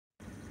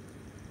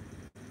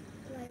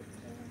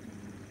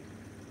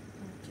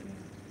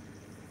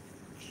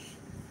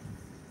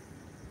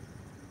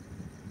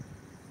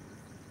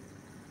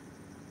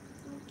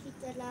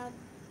allowed.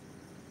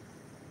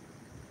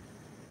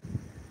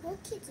 No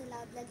kids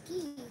allowed,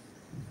 lagi.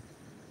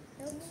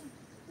 No,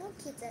 no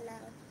kids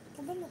allowed.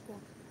 Kabalo ko.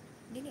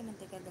 Dili man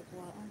tayo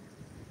kagakuhaan.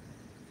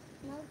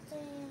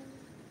 Nothing.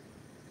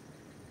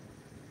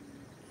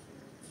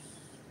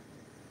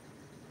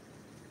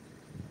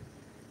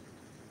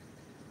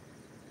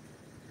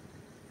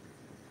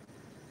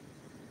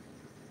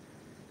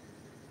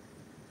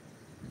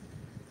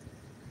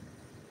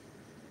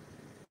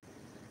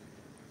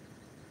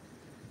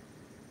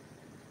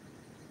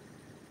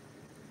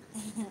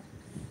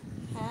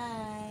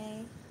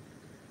 Hi.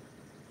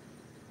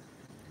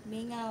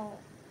 Mingaw.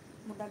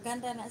 Mudagan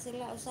ra na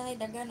sila. Usahay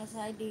dagan,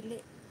 usahay dili.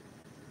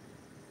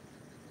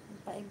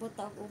 Paibot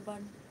ta og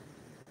uban.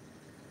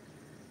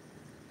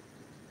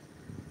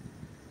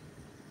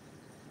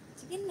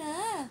 Sige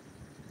na.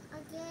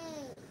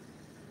 Okay.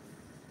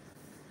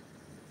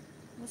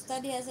 Musta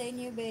diha sa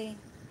inyo, be?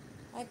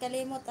 Ay,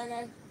 kalimot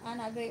agad.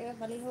 Ana, be.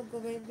 Palihog ko,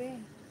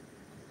 bebe.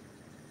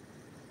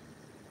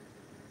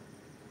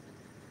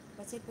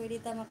 Kasi pwede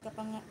ta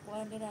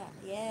makapangakuan nila.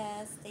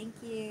 Yes, thank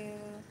you.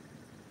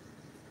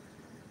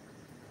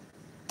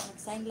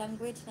 Nag-sign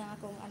language na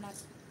akong anak.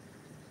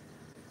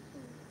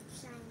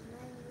 Sign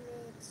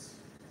language.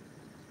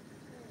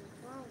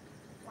 Wow.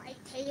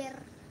 White hair.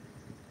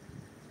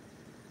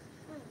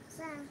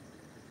 Sa.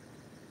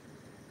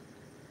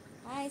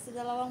 Hi, sa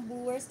dalawang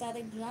viewers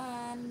natin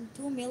dyan.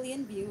 2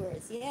 million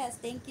viewers. Yes,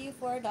 thank you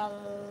for the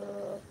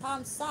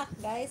thumbs up,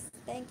 guys.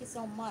 Thank you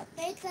so much.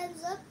 Hey,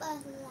 thumbs up.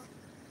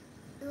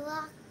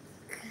 Lock.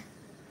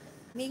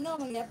 Mingo,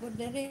 magyapod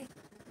na rin.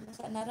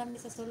 Masa narami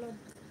sa sulod.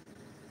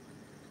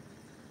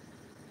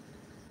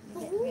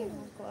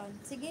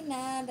 Sige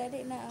na,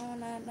 dali na.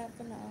 Na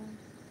po na.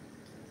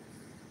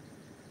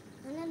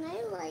 Ano na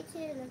yung white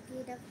hair?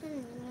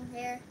 Nagkidapin yung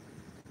hair.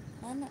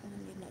 Ana,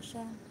 hindi na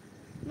siya.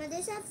 Ma,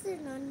 this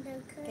afternoon, the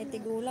Kay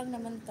tigulang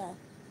naman ta.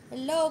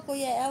 Hello,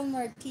 Kuya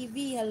Elmer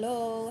TV.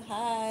 Hello.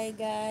 Hi,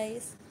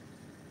 guys.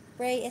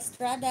 Pray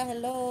Estrada.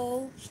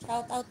 Hello.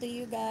 Shout out to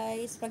you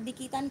guys.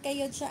 Pagdikitan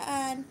kayo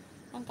dyan.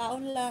 Ang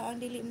kaon lang, ang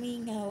dili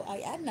mingaw.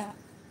 Ay, ana.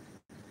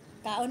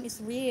 Kaon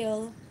is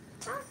real.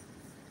 Huh?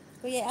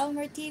 Kuya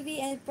Elmer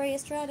TV and Pray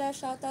Estrada.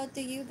 Shout out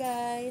to you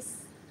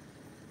guys.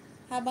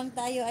 Habang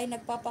tayo ay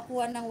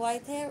nagpapakuha ng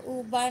white hair,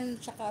 uban,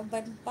 tsaka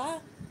ban pa.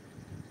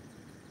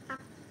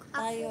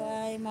 Tayo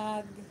ay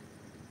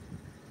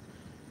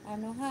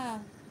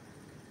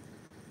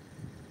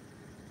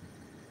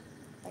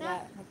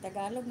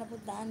Nagtagalog na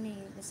puntaan ni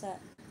basta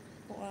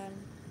kuan.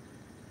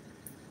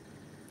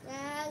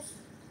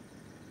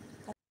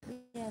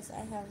 Yes,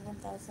 I have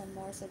 1,000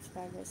 more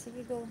subscribers.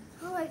 Sige, go.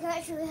 Oh my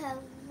gosh, we have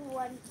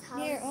 1,000.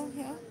 Here.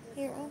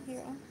 You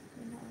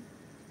know.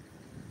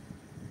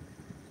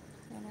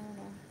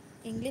 Ano.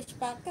 English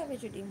pa ka,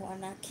 medyo di mo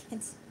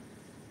anakin.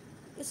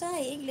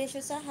 Usahay, English,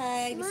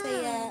 usahay,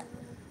 Bisaya.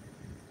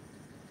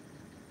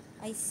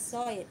 I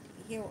saw it.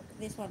 Here,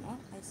 this one, oh.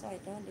 I saw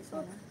it, oh. This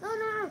one, oh.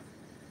 No.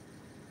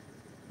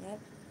 Yep.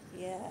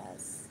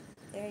 Yes.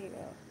 There you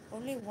go.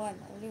 Only one.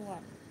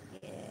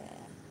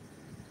 Yeah.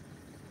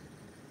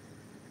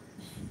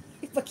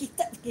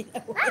 Ipakita pa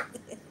ginawa.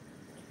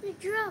 It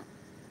dropped.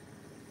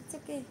 It's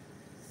okay.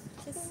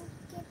 Just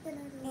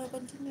continue.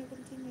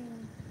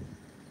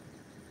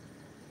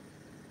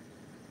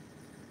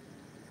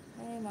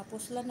 Ay,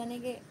 mapuslan na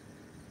nigi.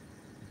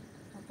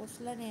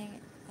 Mapuslan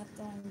eh.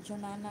 Atong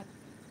jonanak.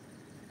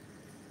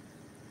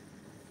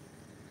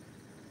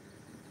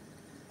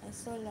 I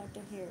saw a lot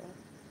to hear.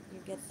 You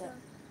get that?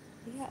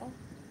 Yeah, oh.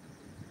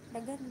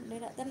 Dagan,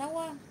 dira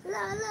tanawa.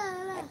 La.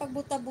 Ay,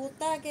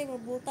 pagbuta-buta, kay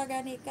mabuta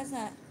gani ka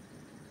sa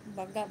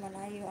baga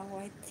manayo ang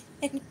white.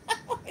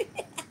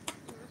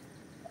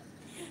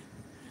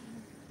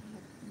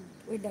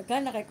 Uy,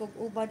 dagan na kay kog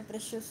uban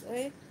precious,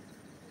 oy.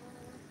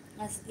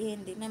 As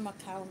in, di na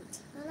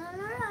ma-count. La.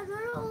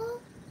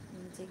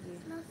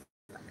 Sige.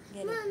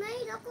 Get it.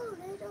 Naid ako.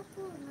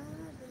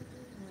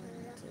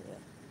 Sige.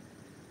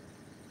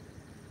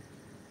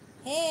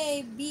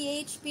 Hey,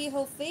 BHP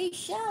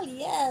Facial.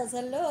 Yes,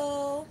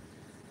 hello.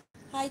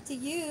 Hi to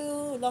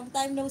you. Long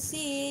time no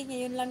see.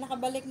 Ngayon lang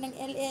nakabalik ng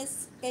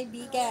LS,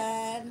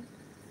 kaibigan.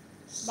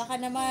 Baka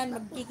naman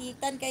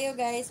magdikitan kayo,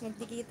 guys.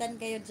 Magdikitan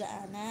kayo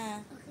dyan, ha.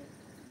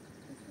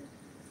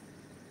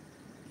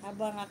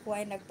 Habang ako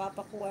ay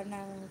nagpapakuha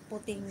ng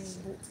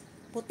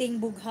puting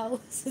bughaw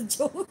sa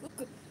joke.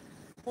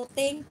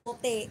 Puting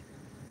puti.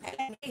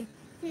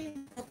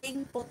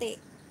 Puting puti.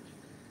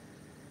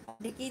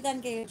 Dikitan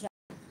kayo dyan.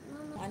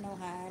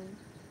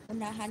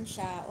 Unahan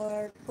siya.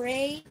 Or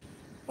pray.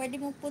 Pwede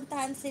mong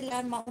puntahan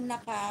sila, mauna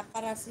ka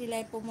para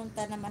sila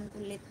pumunta naman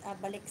ulit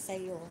balik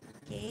sa'yo.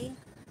 Okay?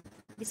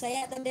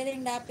 Bisaya ito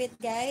din dapit,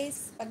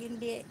 guys. Pag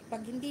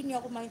hindi niyo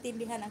ako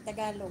maintindihan ang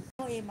Tagalog,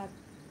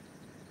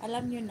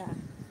 alam nyo na.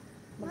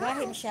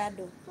 Magahe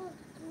masyado.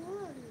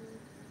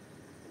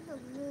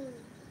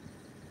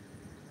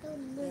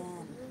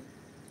 Yan.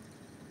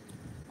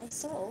 I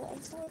saw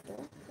it.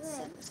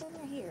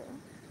 Somewhere here.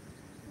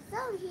 It's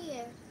down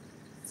here.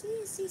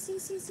 See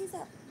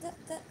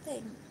that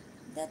thing.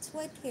 That's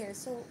white hair,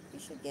 so you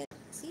should get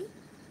see?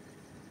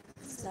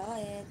 Saw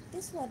it.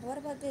 This one,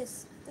 what about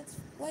this? That's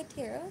white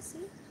hair, oh,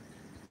 see?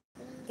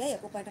 Gaya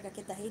ko pa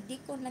nakakita. Hindi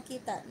ko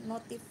nakita.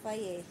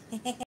 Notify eh.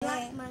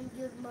 Black man,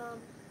 good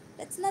mom.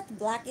 That's not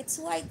black, it's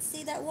white.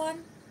 See that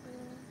one?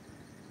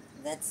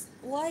 That's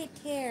white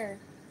hair.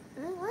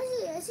 What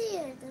is it? I see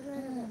it.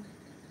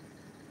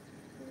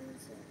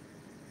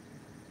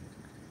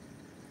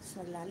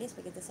 So, lalis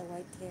pa kita sa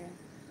white hair.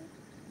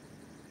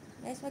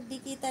 Guys,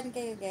 magdikitan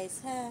kayo guys,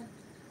 ha?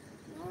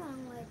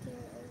 Narang white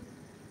hair.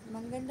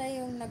 Maganda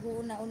yung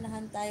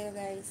nag-uuna-unahan tayo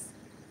guys.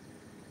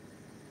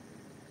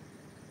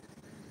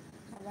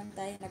 Habang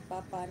tayo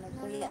nagpapano.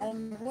 Kuya,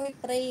 uy,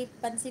 pray,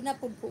 pansin na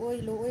po ko,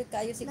 uy, luoy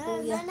kayo si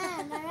Kuya.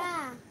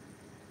 Nara.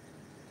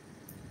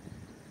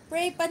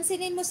 Pray,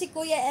 pansinin mo si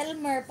Kuya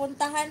Elmer,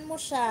 puntahan mo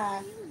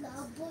siya. Ayun,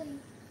 laboy.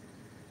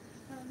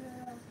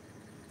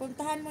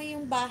 Puntahan mo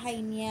yung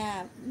bahay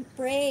niya.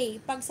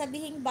 Pray, pag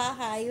sabihing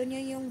bahay, yun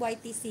yung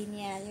YTC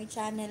niya, yung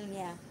channel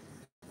niya.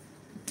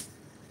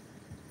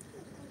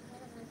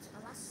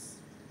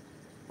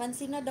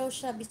 Pansin na daw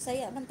siya,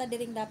 Bisaya man ta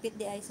diring dapit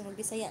di ay, so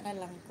Bisaya na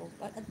lang ko.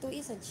 Adto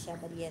isad siya,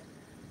 bariyet.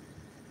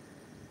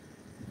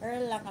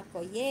 Earl lang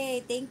ako.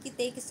 Yay! Thank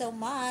you so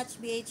much,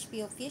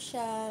 BHP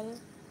Official.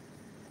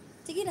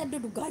 Sige na,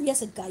 dudugaya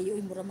sa kayo.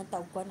 Mura man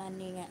tawag ko na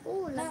ni nga.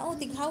 Na,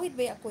 tighawid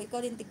ba ako? Ikaw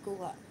din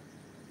tigkuha.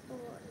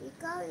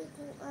 Ikaw,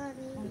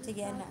 ari.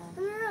 Sige na.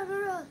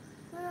 No.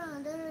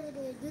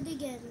 Do it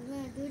again.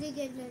 Do it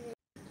again.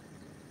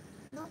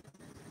 No.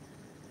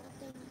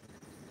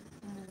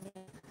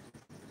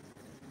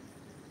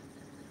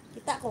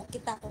 Kita ko.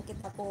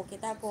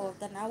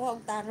 Tanawa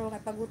og taro nga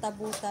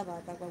paguta-buta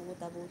ba,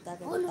 pagpaguta-buta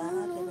kay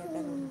tahat lagi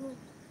karon.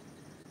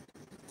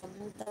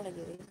 Paguta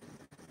lagi eh.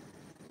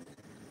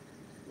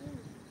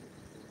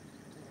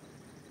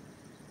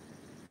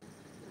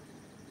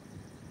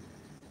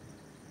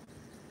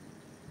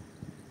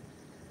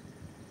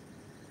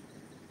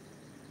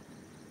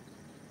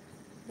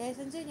 Guys,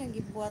 unsa yung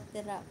gibuhat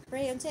dira?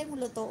 Pray, unsa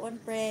imong lutoon,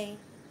 pray?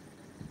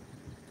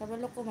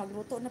 Kabalo ko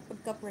magluto na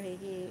pud ka, pray.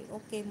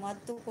 Okay, mo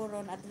adto ko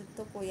ron,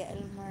 adto Kuya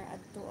Elmer,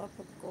 adto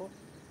apod ko.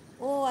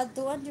 Oh,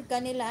 adtuan jud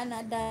kanila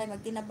ana day,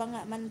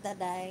 magtinabanga man ta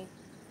day.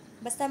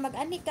 Basta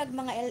mag-ani kag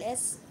mga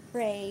LS,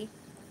 pray.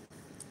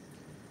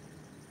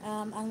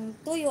 Ang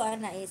tuyo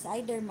ana is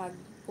either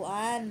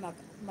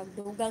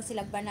magdugang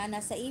silang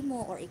banana sa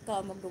imo or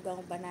ikaw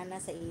magdugang og banana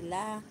sa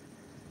ila.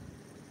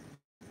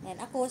 And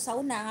ako sa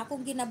una, ang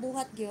akong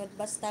ginabuhat gyud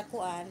basta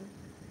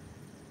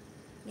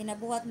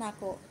ginabuhat na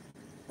ako.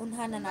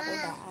 Unhan na nako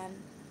daan.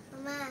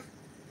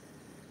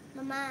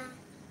 Mama.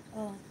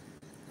 Oh.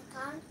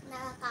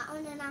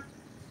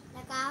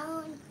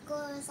 Nakaon ko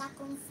sa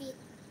akong feet.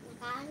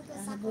 Nakaon ko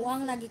sa akong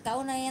buwang lagi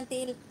kaon na yan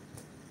til.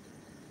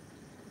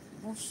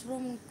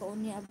 Mushroom ko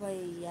ni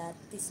abay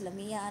yatis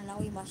lamia na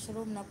uy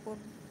mushroom na pod.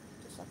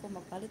 Tapos ako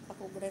magpalit pa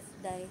ko ref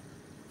day.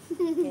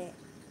 Okay.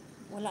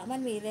 Wala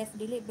man may ref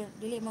dili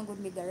man gud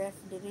mi ref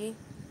diri.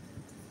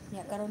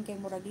 Nya karon kay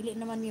murag dili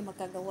naman mi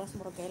makagawas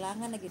murag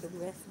kailangan na gid og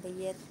ref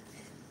diet.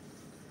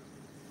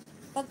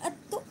 Pag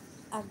adto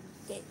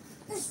agke.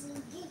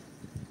 Sige.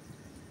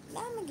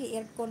 Na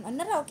magi-aircon.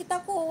 Ano raw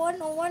kita ko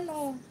 101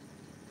 oh.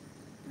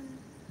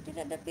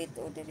 Tidak dapit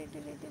oh diri.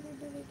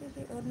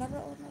 Oh nara.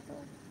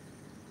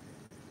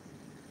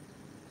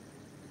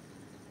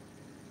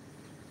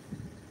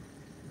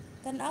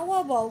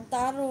 Tanawa ba og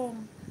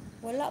tarong?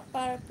 Wala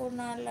pa ko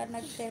nala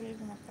nag-tell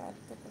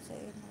nakaadto ko sa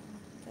ina.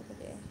 Sabi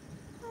di.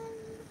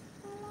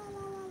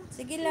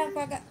 Sige lang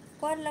pag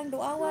kuan lang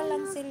duawa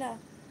lang sila.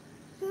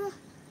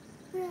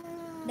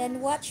 Then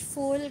watch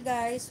full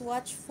guys,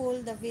 watch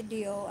full the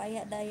video.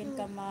 Aya dayon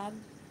ka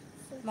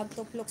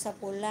magtuplok sa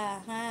pula,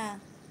 ha.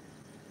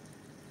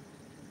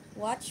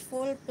 Watch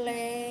full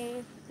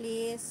play,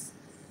 please.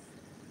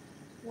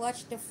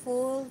 Watch the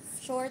full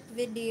short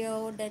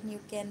video, then you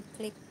can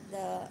click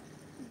the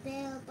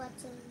bell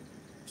button.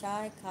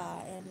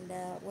 Chika and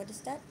what is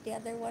that? The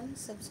other one,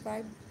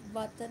 subscribe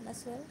button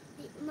as well.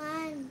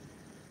 Man.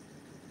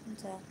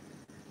 So,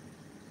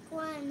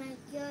 One, my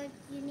God,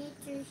 you need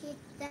to hit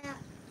that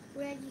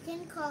red. You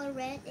can call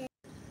red and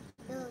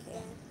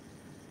okay.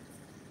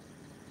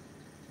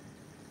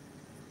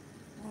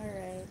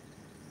 Alright.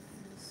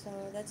 So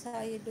that's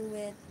how you do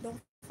it. Don't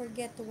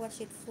forget to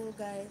watch it full,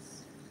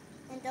 guys.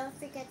 And don't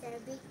forget that a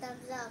big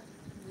thumbs up.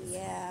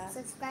 Yeah.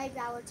 Subscribe to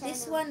our channel.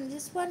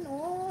 This one,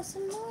 oh,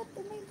 salot.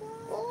 Oh my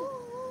God.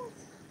 Oh,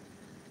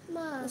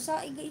 Mom.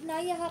 Usa,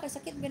 inaya ha,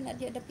 kasakit ba na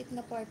di dapit na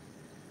part.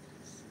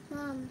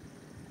 Mom.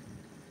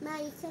 Ma,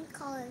 you can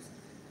call us.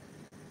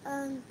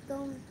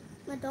 Don't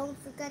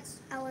forget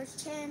our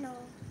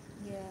channel.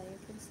 Yeah, you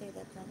can say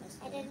that one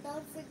as well. And then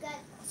don't forget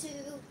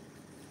to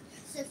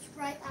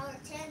subscribe our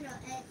channel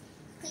and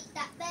click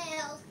that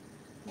bell.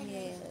 And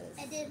Yes.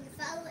 then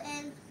follow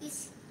and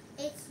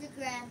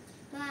Instagram.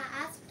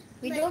 Ma,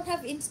 We don't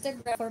have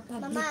Instagram for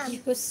public Mama.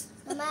 use.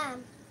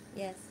 Mom,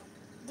 Yes.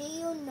 do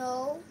you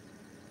know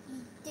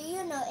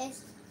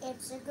it's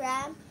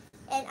Instagram?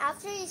 And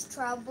after his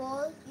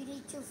trouble, you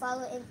need to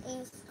follow in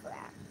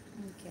Instagram.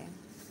 Okay.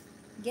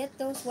 Get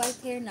those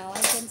white hair now. I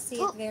can see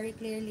it very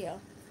clearly.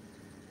 Oh.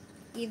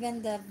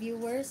 Even the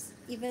viewers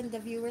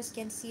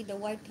can see the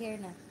white hair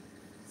na.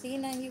 Sige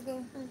na, you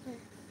go. Okay.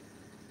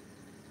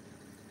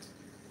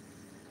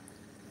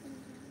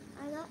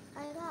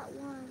 I got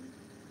one.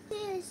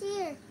 It's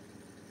here.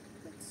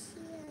 It's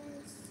here.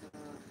 I saw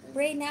it.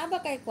 Pray, naa ba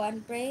kay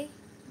Kwan? Pray?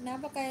 Naa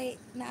ba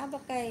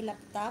kay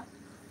laptop?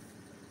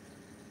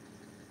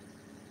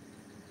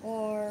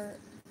 Or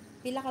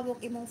pila ka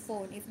book imong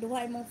phone? If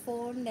duha imong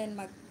phone, then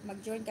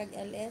mag-join kag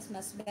LS,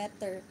 mas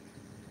better.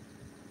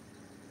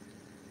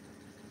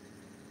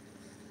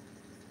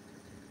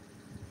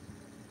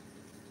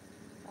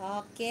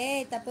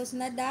 Okay, tapos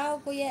na daw,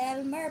 Kuya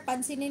Elmer.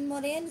 Pansinin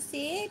mo rin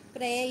si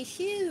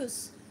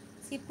Precious.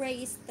 Si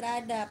Prey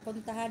Estrada.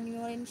 Puntahan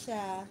mo rin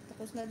siya.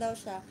 Tapos na daw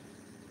siya.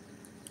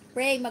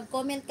 Pray,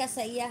 mag-comment ka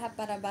sa iya ha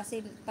para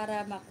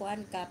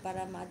makuan ka,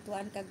 para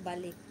maatuan kag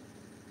balik.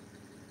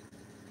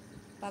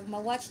 Pag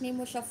ma-watch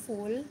nimo siya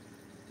full,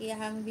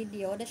 iyahang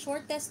video, the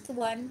shortest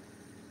one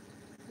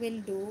will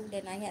do,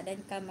 then aya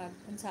din ka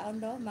unsaon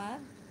do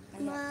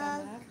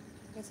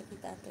kasi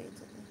kita ato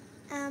ito.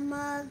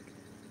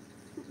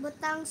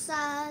 Butang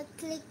sa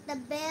click the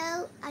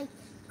bell. I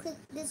click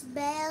this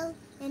bell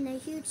and a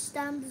huge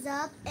thumbs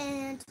up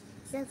and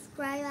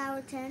subscribe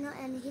our channel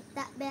and hit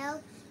that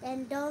bell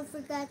and don't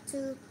forget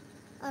to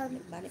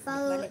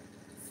follow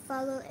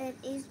on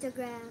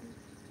Instagram.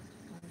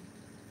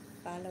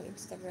 Follow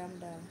Instagram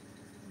daw.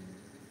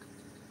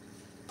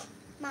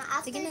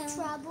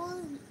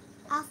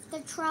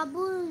 After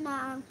trouble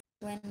na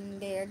when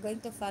they are going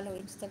to follow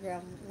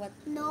Instagram, what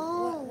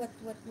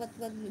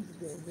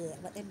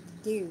they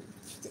do?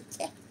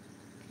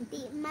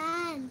 Di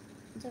man.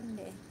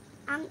 Jande.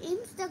 Ang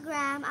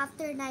Instagram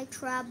after na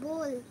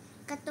trouble.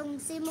 Katong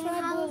simong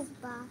Trouble. house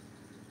ba?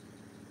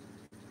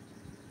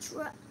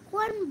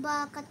 Kwan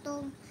ba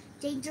katong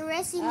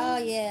dangerous Oh,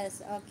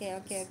 yes. Okay.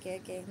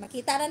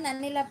 Makita ra na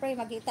nila, pre.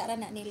 Makita ra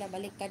na nila.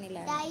 Balik ka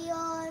nila.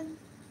 Dayon.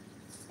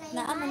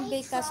 Naaman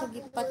bay kaso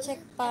gipa-check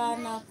pa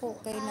na ako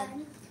kay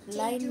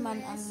line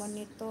man ang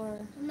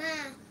monitor.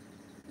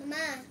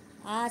 Mama.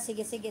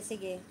 Sige.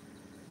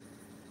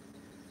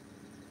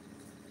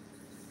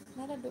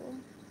 Nara doon.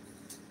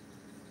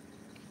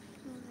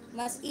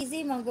 Mas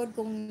easy man good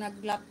kung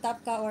nag-laptop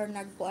ka or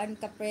nagkuan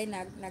ka pre,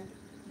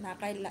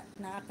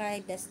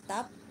 nakay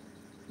desktop.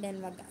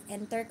 Then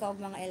mag-enter ka og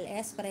mga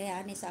LS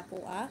pareha ni sa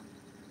ako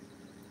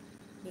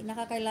Di na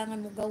kailangan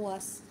mo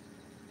gawas.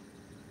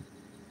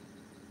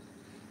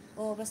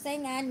 Basta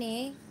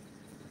ingani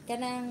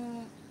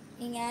kanang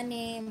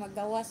ingani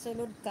magawas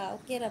sulod ka,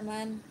 okay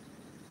raman.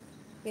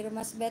 Pero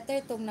mas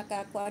better tong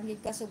nakakuan gid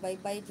ka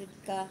subaybay jud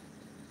ka.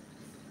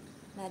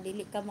 Na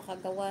dili ka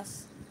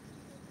makagawas.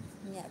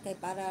 Nya kay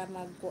para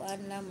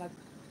magkuan na mag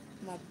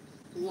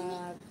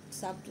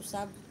sub to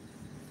sub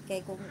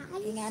kay kung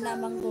ingana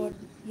man good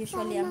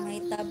usually ang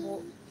mahitabo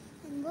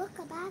and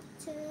welcome back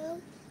to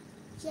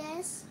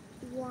just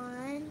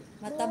one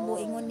matabo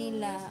ingon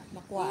nila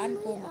makuan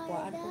ko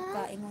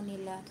ka ingon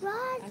nila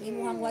ang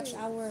imong watch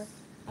hour.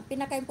 Ang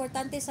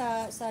pinaka-importante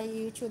sa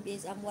YouTube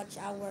is ang watch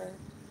hour.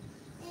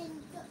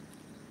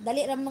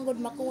 Dali ra man gud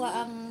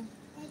makuha ang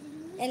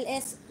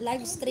LS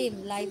live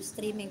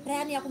streaming. Pre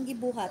ani akong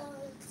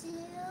gibuhat.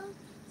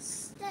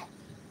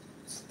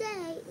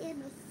 Stay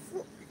in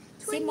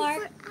Si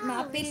Mark,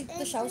 ma-appeal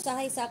to siya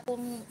usahay sa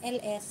akong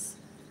LS,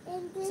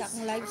 sa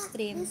akong live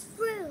stream.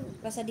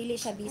 Basta dili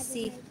siya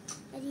busy.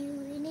 And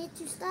you need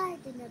to start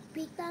and a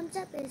big thumbs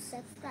up and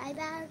subscribe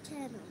our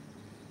channel.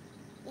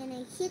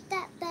 And hit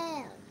that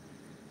bell.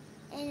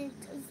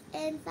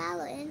 And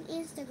follow on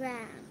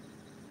Instagram.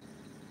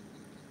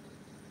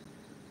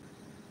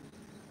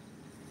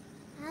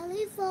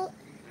 Holly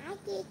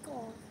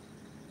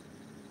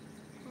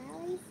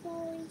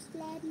Forest,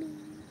 let me.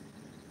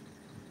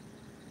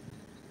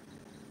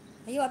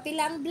 Ayo,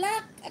 apila ang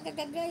black.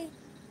 Agagagay.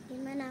 Di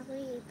man ako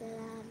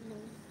ipilan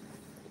mo.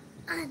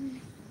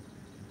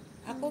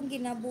 Akong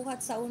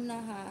ginabuhat sa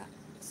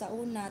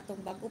una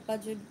tong bago pa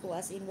jud ko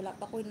as in wala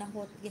pa ko'y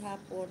nahot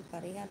gihapon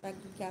pareha rag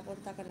gihapon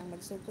ta kanang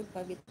magsugod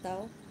pa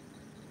bitaw.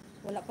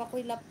 Wala pa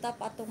ko'y laptop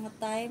atong nga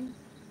time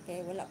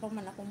kay wala pa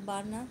man akong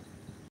bana.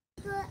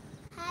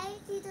 Hi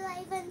Tito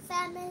Ivan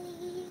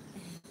family.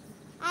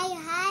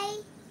 Hi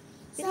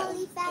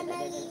Solly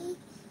family.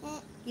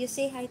 You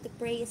say hi to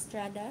Prey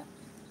Estrada.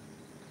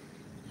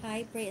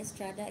 Hi Prey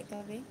Estrada,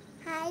 ikaw ba?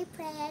 Hi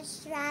Prey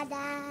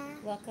Estrada.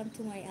 Welcome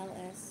to my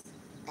LS.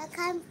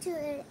 Welcome to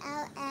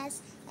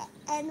LS,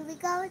 and we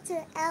go to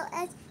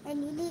LS, and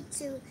you need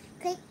to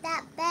click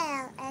that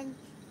bell and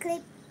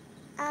click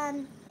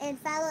and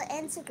follow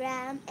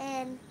Instagram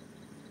and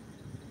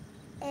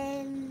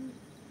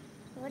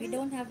we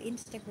don't have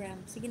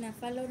Instagram. Sige na,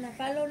 follow na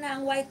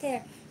ang white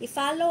hair.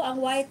 I-follow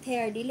ang white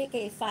hair, dili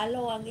kay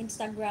i-follow ang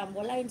Instagram.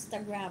 Wala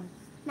Instagram.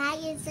 My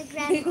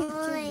Instagram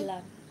YouTube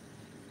lang.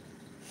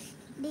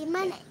 Di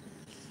man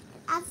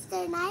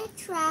after night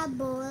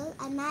trouble,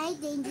 a night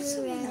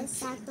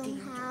dangerous sa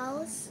atong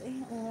house.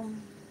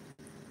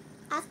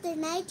 After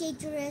night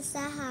dangerous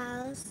sa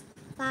house,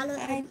 Follow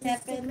Hi, on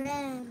Stephen.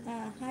 Instagram.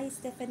 Hi,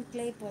 Stephen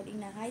Clay po.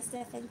 Ina, hi,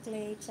 Stephen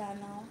Clay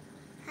channel.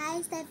 Hi,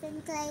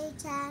 Stephen Clay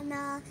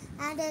channel.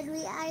 And then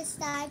we are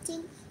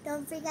starting.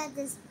 Don't forget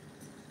this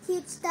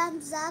huge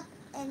thumbs up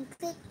and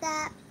click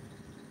that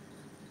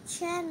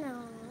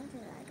channel.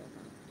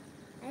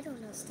 I don't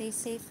know. Stay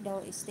safe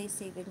daw. Stay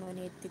safe and we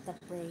need Tita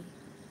Pray.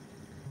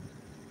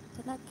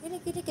 Kini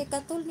kay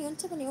katol ni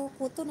unsa man ni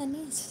kuto na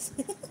ni.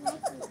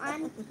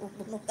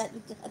 Nagbubunutan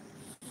dyan.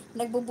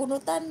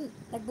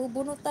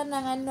 Nagbubunutan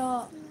ng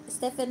ano,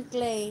 Stephen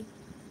Clay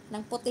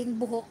ng puting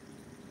buhok.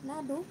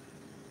 Nado.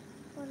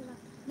 Wala.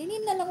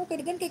 Ninin na lang ko kay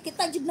digan kay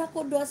kita jud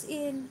nako duas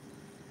in.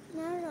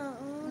 Nara,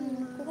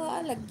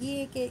 Kuha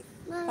lagi kay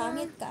Mama.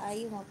 pangit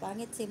kaayo mo,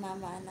 pangit si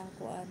mama nang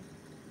kuan.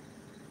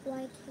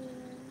 White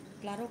hair.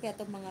 Klaro kay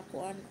atong mga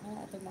kuan,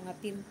 atong mga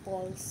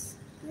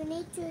pimples. You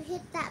need to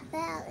hit that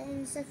bell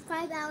and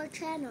subscribe our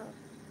channel.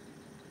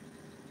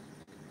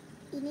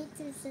 You need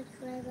to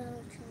subscribe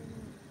our channel.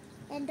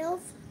 And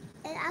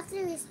after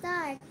we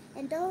start,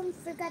 and don't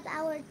forget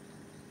our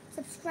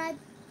subscribe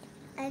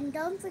and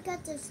don't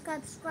forget to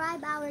subscribe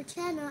our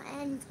channel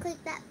and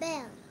click that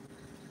bell.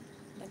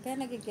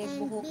 Daga nagigay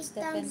And buhok big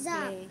Stephen thumbs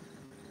up. Clay.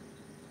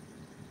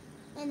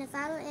 And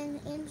follow in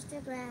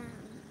Instagram.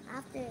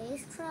 After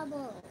is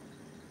trouble.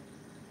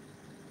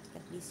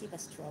 Kat busy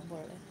bas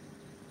trouble eh.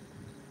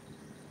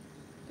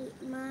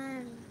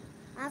 Man.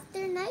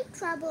 After night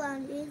trouble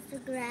on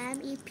Instagram,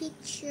 you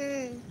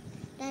picture.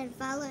 Then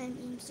follow on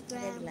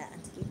Instagram.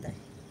 Reglaan kita.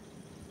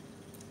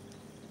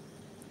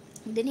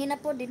 Dinhi na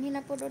po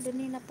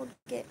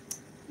kay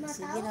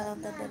sige na lang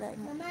tadara.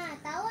 Mama,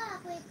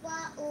 tawa ako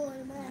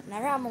ikwaon.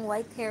 Nara mong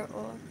white hair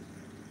oh.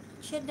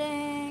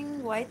 Chideng,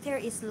 white hair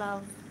is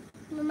love.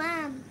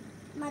 Mama,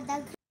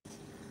 madag.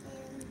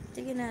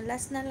 Sige na,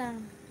 last na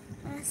lang.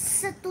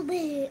 Sa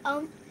tubig.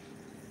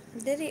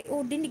 Diri,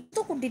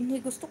 gusto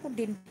ko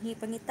dinhi,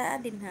 pangitaa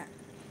din ha.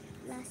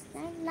 Last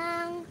na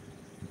lang.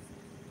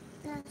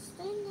 Last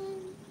na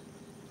lang.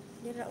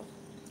 Dira, oh.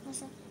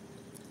 Asa?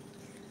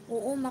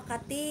 Oo,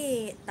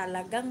 Makati.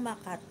 Talagang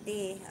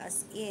Makati.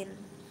 As in.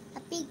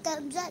 A big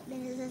thumbs up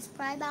and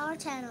subscribe our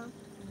channel.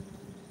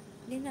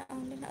 Di na.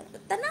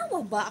 Tanawa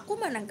ba? Ako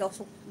man ang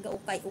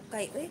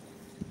gaukay-ukay. Eh,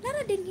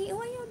 nara dinhi,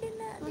 ayaw din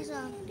na.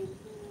 Asa? Dinhi.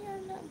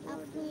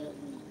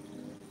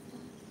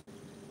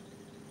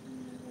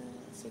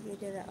 Sige,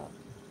 dira, oh.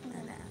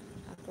 Ana,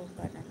 ako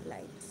ba ng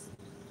lights?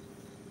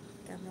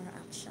 Camera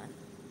action.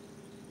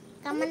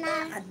 Kama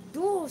na.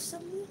 Ado, sa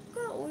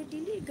muka. Uy,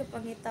 dili ka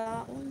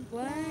pangitaon.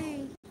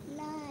 Why?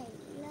 Like.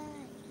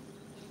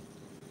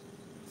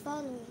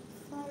 Follow.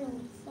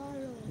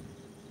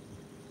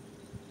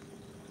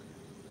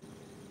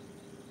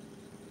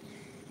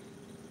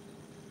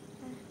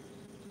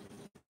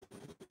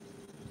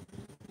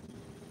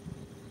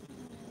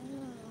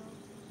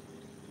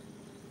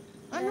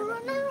 Ano?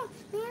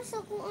 Nasa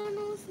kung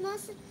ano,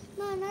 nasa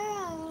lang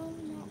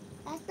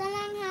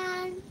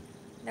han.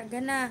 Daga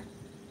na.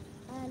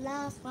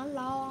 Last na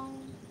lang.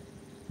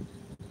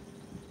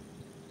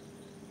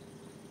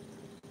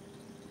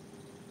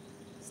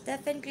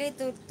 Stephen Clay,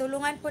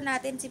 tulungan po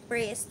natin si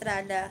Prey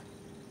Estrada.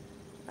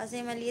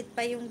 Kasi maliit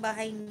pa yung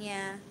bahay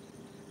niya.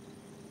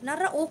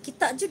 Nara,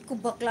 kita jud ko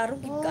ba?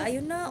 Klaro, kayo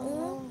na,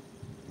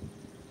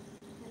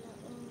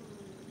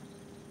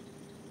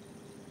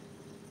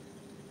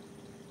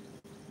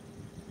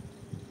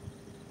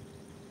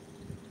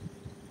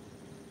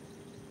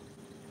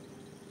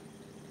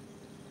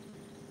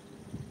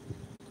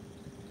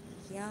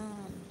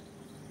 Yan.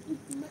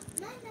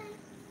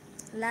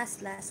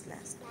 Last. Okay.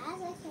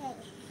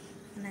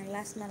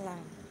 Last na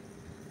lang.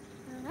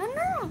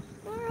 Ano?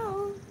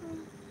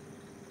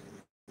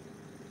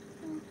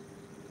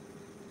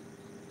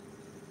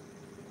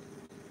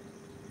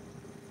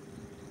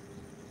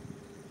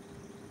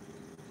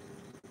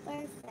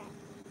 Perfect.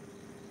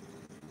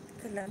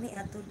 Kalami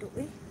ato do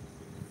eh.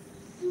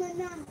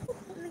 Mana?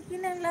 Lagi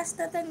na last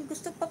na tang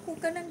gusto pa ko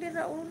kanang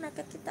dira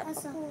nakakita pa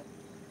Asa? ko.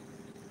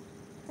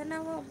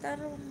 Tanawa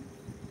tarong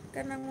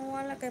kanang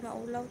wala kay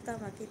maulaw ta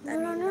makita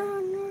nila.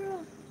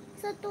 Nara.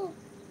 Sa to.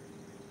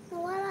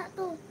 Nawala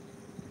to.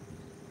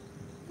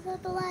 Sa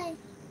to bay.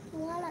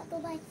 Nawala to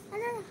bay.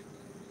 Ano na?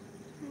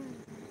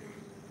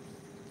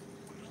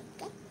 I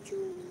got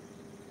you.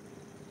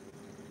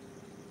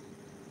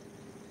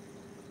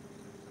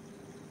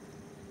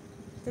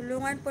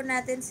 Tulungan po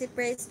natin si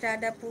Prey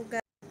Estrada po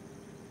guys.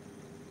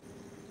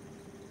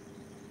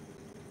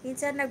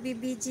 Minsan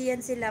nagbi-BG yan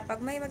sila.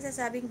 Pag may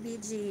magsasabing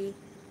BG,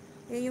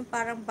 yun yung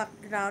parang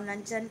background,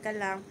 nandyan ka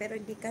lang, pero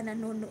hindi ka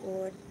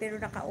nanonood, pero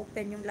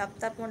naka-open yung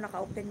laptop mo,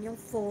 naka-open yung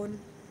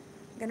phone,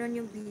 ganon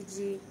yung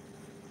BG.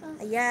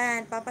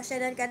 Ayan,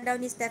 papasyalan ka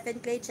daw ni Stephen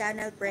Clay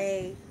channel,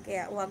 Pray.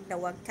 Kaya wag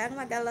kang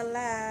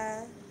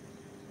mag-alala.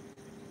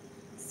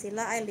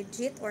 Sila ay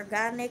legit,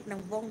 organic,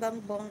 ng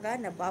bonggang-bongga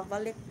na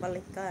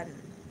babalik-balikan.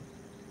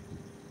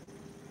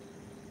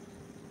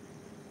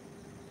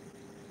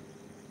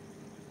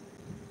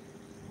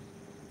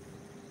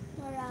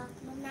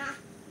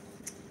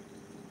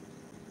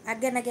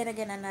 Again,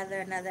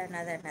 another.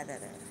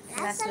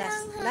 Last na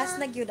lang, ha? Last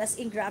na gyud, as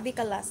in, grabe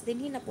ka last.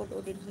 Dinhi na po,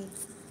 dinhi.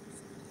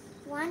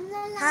 One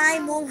na lang. Hi,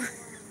 Mom.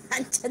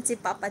 Andyan si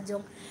Papa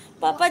Jong.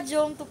 Papa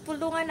Jong,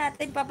 tulungan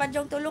natin. Papa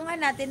Jong, tulungan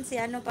natin si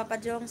Papa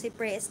Jong, si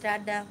Pre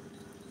Estrada.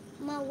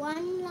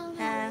 One lang,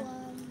 Ha? ha?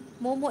 One.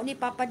 Momo ni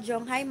Papa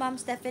Jong. Hi, Ma'am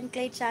Stephen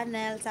Clay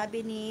Channel.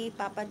 Sabi ni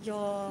Papa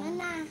Jong.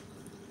 Mana?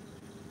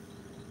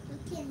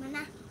 Okay,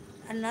 mana?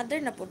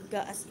 Another na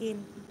pudga, as in.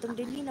 Itong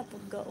dinhi na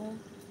pudga, oh.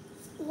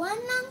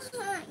 One lang,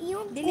 ha?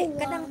 Yung Dili, ko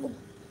kanang, one.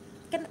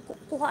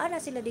 kuhaan na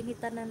sila dinhi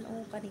tanan,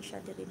 oh. Kani siya,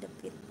 diri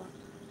dapit pa.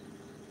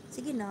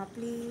 Sige na,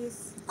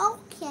 please.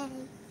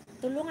 Okay.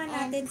 Tulungan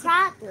And natin si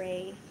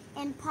Pray.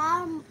 And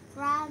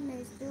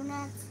promise, do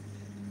not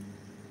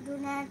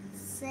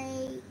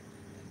say,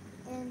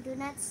 and do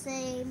not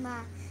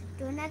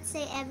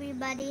say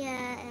everybody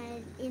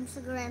and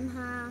Instagram,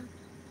 ha?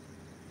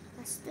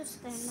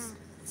 Bastos ka na.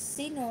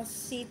 Sino?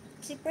 Si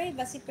Pray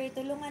ba? Si Pray,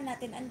 tulungan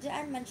natin.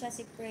 Andiyan man siya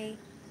si Pray.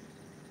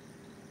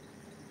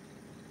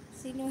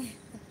 Sino?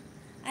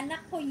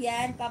 Anak ko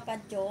yan, Papa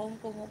Jong.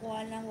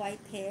 Kumukuha ng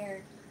white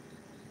hair.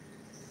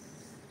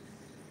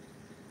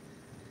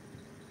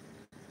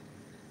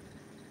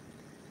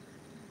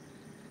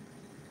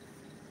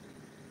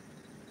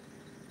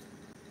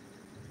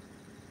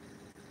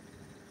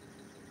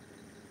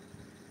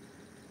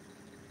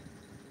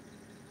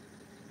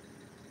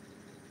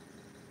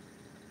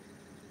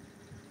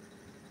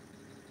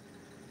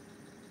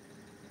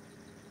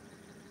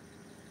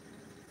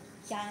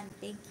 Yan,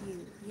 thank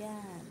you.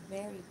 Yan,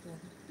 very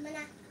good.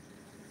 Mana?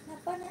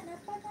 Napa.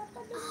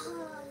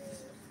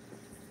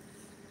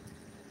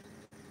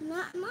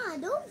 Ma,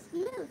 don't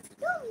move.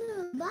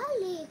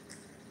 Balik.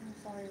 I'm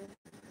sorry.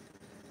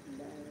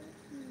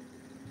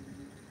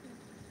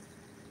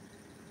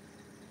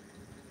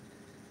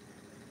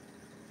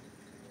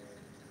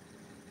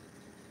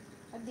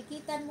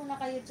 Magdikitan muna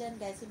kayo dyan,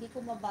 guys. Hindi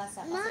ko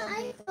mabasa. Kasi Ma,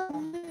 I andito pa.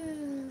 don't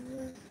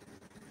move.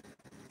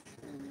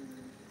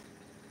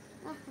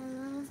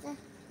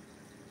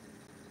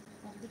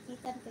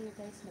 Magdikitan kayo,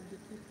 guys.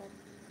 Magdikitan.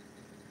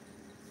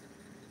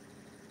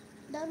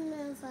 Don't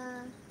move,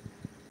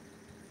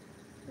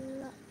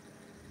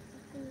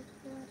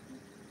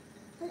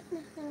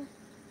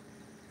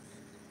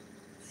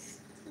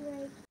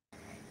 Right.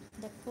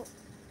 Dako.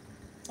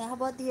 How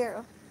about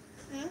here? Oh?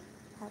 Hmm?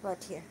 How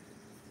about here?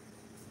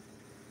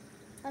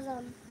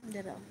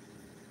 Dito.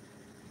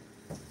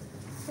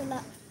 Wala.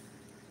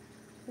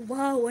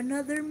 Wow,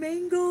 another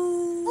mango!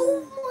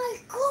 Oh my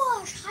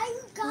gosh! How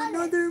you got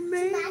Another it?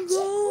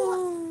 mango!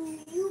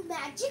 You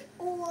magic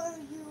or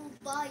you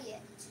buy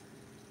it?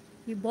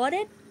 You bought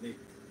it? Nick,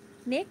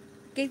 Nick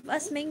gave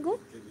us mango?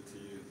 give it to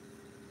you.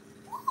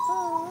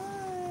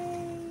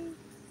 Hi!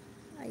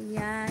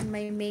 Ayan,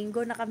 may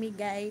mango na kami,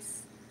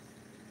 guys.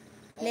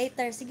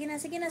 Later. Sige na.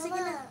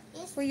 Mama,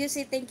 is For you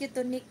say thank you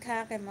to Nick,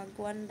 ha, kay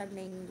magkuhan ng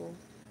mango.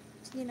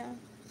 Sige na.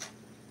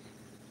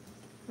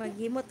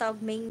 Maghimo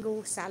tawag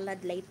mango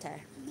salad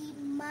later. di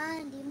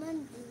man.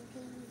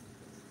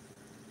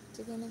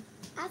 Sige na.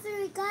 After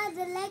we got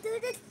the Lego,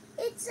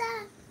 it's a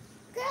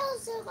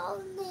girls are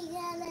only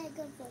get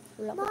Lego book.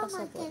 Wala ko Mama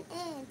kasabot. can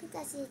end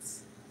because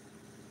it's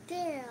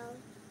girl.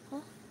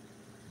 Huh?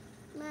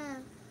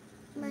 Mom,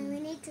 we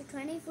need to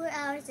 24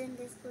 hours in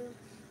this room.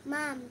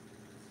 Mom,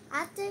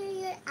 after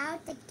you're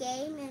out the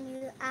game and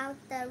you're out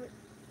the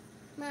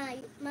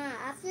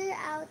after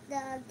you're out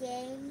the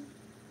game,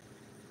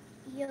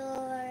 you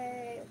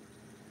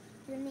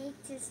need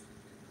to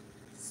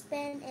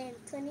spend in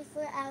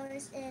 24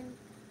 hours in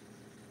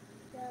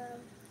the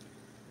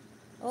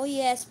Oh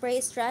yes, Pray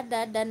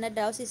Estrada, dan na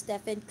daw si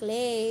Stephen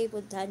Clay.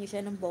 Puntahan niyo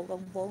siya ng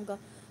bonggang-bongga.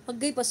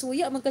 Hagay,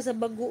 pasuya man ka sa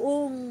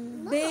baguong.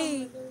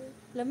 Bay,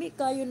 lami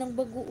kayo ng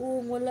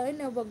baguong. Wala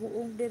na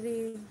baguong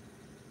diri.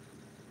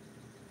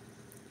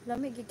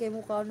 Lami gikay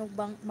mo ka ng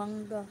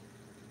mangga.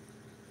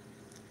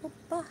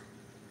 Upa.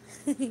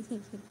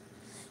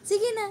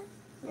 Sige na.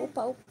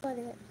 Upa. upa.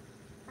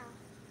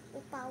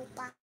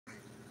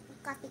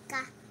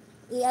 Uka-tika.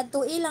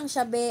 I-adtui lang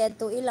siya, be.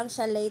 Adtui lang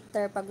siya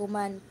later pag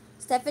uman.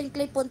 Stephen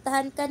Clay,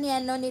 puntahan ka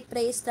niya, no, ni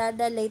Pray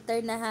Estrada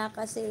later na, ha,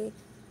 kasi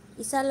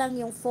isa lang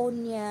yung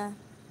phone niya.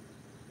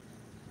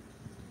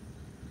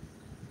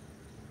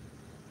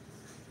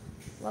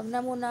 Wag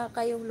na muna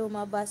kayong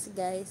lumabas,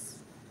 guys.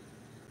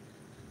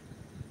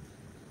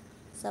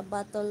 Sa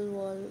battle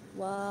wall.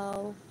 Wow.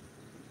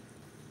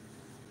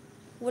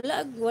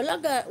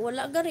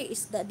 Wala gari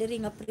isda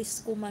diri nga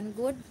presko man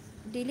good.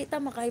 Dili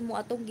ta makahimo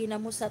atong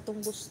ginamo sa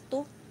atong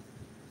gusto.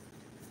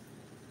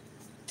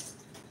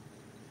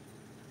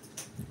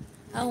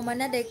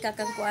 Humana day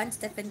kakang kuan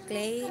Stephen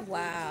Clay.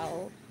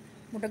 Wow.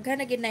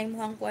 Mudaghan na gid na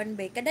imong kuan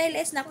bay. Kada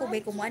LS na ko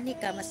bay kumuani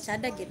ka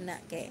masyada gid na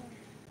kay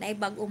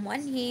naibag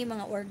umuanhi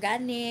mga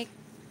organic.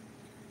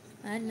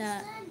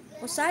 Ana.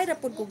 Usay ra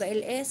pud ko ga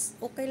LS.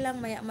 Okay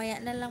lang maya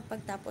na lang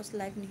pagtapos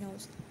live ni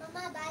host.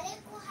 Mama, balik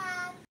ko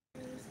ha.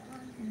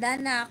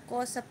 Dana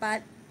ako sa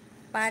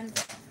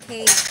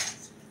pancake.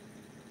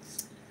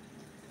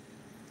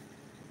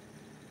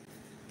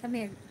 Come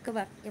here. Come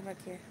back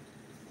here.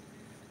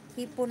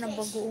 Hipon ng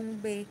bagoong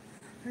be.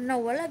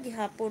 Nawala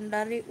gihapon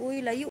dari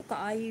uy layo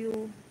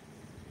kaayo.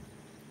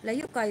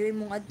 Layo kayo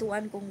imong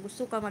adtuan kung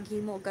gusto ka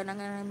maghimo og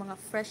kanang mga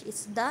fresh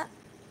isda.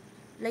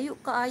 Layo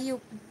kaayo.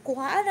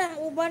 Kuhaan ang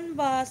uban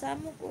ba?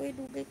 Samo ko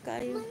dugay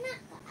kayo. Mana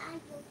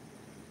kaayo.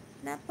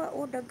 Napa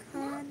o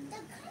daghan.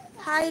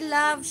 Hi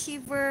love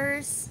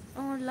shivers.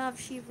 Oh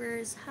love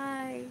shivers.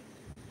 Hi.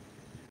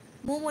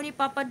 Mumo ni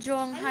Papa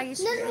Jong. Hi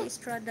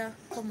Estrada.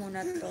 Ko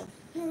muna to.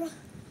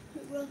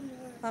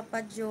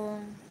 Papa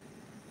Jong.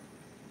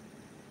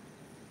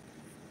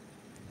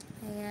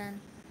 Ayan.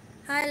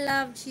 Hi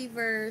love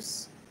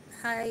shivers.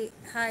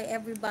 Hi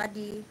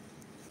everybody.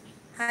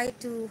 Hi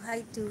to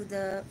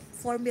the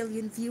 4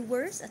 million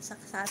viewers at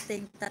saka sa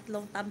ating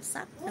tatlong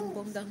tamsak ng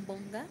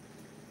bonggang-bongga.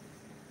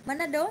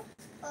 Mana do?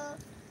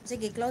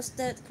 Sige, close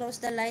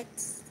the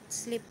lights.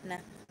 Sleep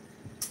na.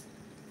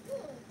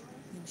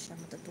 Yun siya,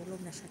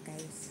 matutulog na siya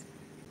guys.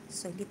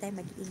 So, hindi tayo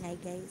mag-ingay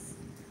guys.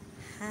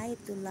 Hi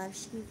to love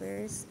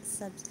shivers.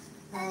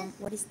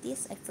 What is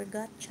this? I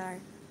forgot, Char.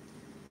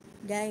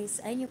 Guys,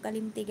 ayun yung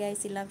kalimti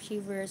guys, si Love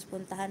Shivers.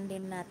 Puntahan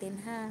din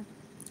natin ha.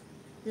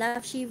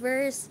 Love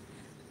Shivers,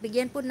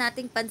 bigyan po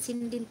nating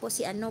pansin din po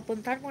si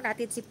puntahan po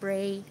natin si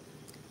Pray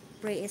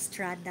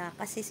Estrada,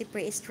 kasi si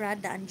Pray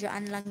Estrada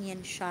andyan lang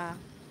yan siya.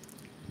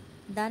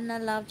 Dana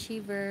Love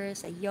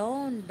Shivers,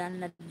 ayun,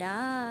 dana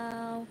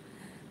daw.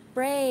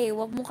 Pray,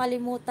 wag mo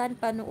kalimutan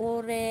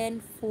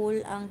panuorin full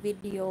ang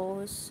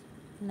videos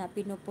na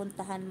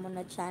pinupuntahan mo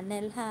na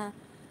channel ha,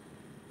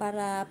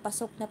 para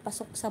pasok na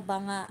pasok sa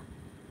banga.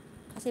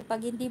 Kasi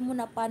pag hindi mo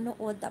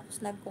napanood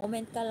tapos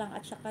nag-comment ka lang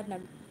at saka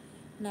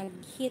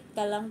nag-hit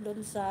ka lang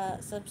dun sa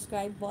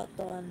subscribe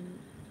button,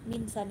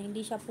 minsan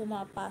hindi siya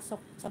pumapasok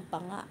sa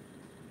banga.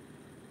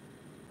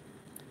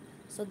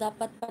 So,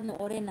 dapat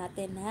panoorin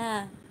natin,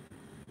 ha?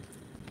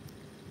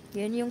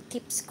 Yun yung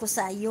tips ko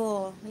sa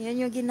iyo.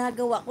 Yun yung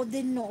ginagawa ko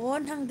din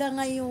noon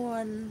hanggang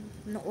ngayon.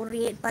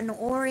 Panoorin,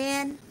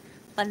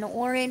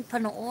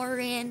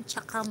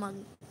 tsaka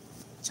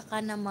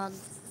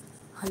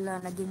hala,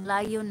 naging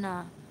layo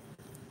na.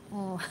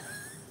 Oh.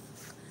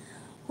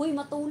 Huy,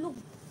 matulog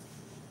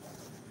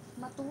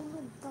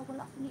ka,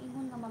 wala ko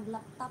niingon na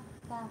mag-laptop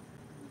ka.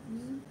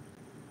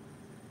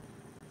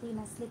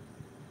 Tina,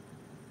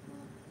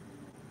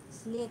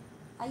 sleep.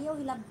 Ayaw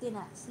hilabti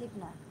na, sleep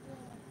na.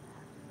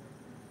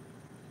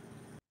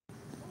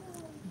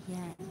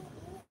 Yan.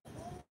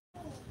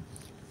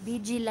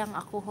 BG lang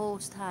ako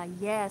host ha.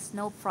 Yes,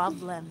 no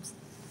problems.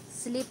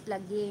 Sleep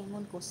lagi,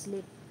 ngun ko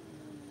sleep.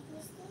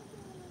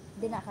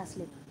 Di na ka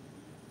sleep.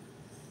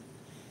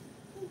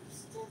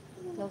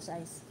 Close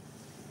eyes.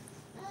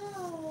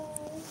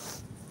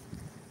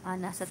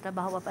 Nasa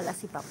trabaho pa pala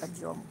si Papa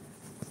Jong.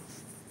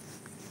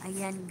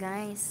 Ayan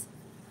guys.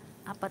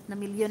 4 na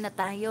milyon na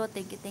tayo.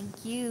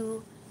 Thank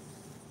you.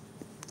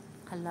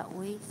 Hala,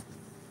 uy.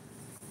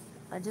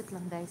 Pajut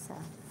lang guys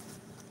ha.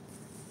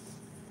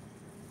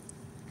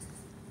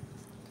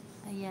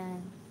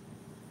 Ayan.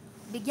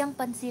 Bigyang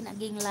pansin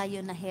aging layo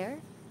na hair.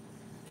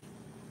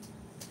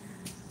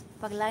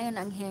 Pag layo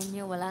na ang hair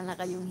nyo, wala na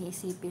kayong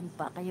hisipin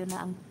pa. Kayo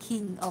na ang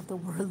king of the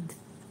world.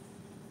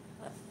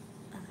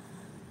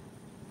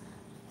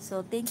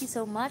 So, thank you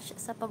so much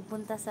sa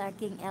pagpunta sa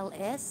aking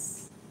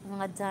LS.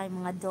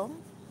 Mga dong.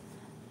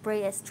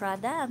 Pray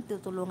Estrada, ang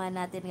tutulungan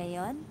natin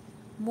ngayon.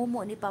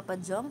 Mumo ni Papa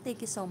Jong,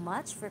 thank you so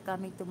much for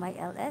coming to my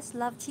LS.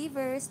 Love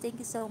Chivers,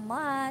 thank you so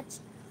much.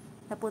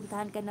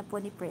 Napuntahan ka na po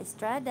ni Pray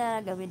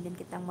Estrada. Gawin din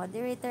kitang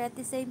moderator at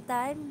the same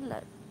time.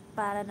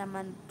 Para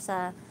naman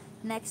sa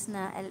next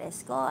na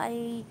LS ko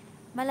ay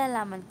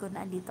malalaman ko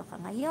na andito ka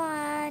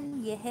ngayon.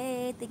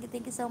 Yehey!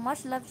 Thank you so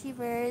much, Love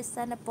Shivers.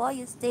 Sana po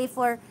you stay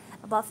for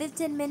about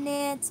 15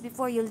 minutes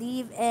before you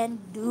leave and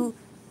do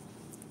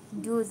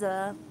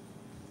the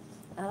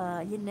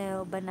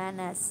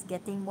bananas,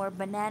 getting more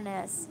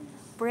bananas.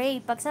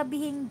 Pray, pag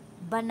sabihing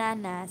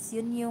bananas,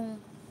 yun yung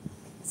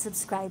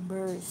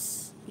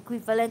subscribers.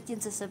 Equivalent yun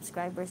sa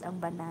subscribers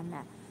ang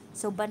banana.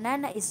 So,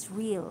 banana is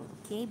real.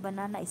 Okay?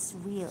 Banana is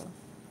real.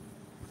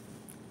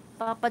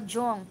 Papa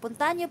Jong.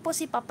 Puntahan niyo po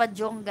si Papa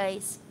Jong,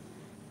 guys.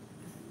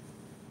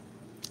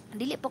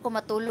 Dili po ko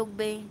matulog,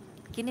 be.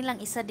 Kini lang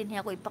isa din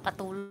ako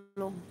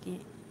ipakatulog.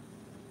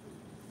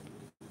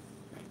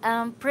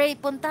 Pray,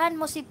 puntahan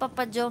mo si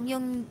Papa Jong,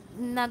 yung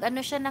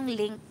siya ng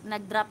link,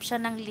 nag-drop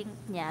siya ng link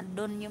niya,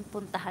 doon yung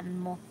puntahan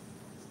mo.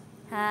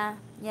 Ha?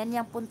 Yan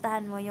yung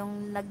puntahan mo,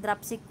 yung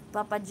nag-drop si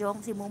Papa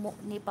Jong, si Mumu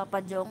ni Papa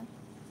Jong.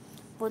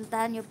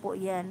 Puntahan niyo po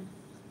yan.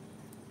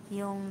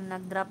 Yung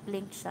nag-drop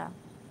link siya.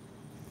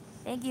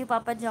 Thank you,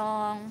 Papa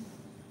Jong.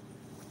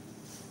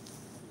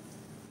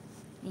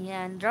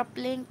 Yan, drop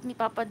link ni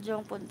Papa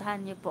Jong,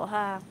 puntahan niyo po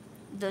ha.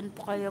 Doon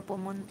po kayo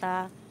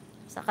pumunta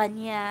sa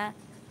kanya.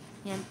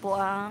 Yan po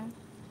ang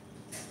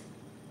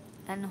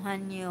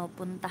anuhan niyo,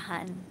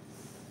 puntahan.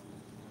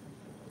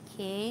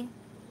 Okay?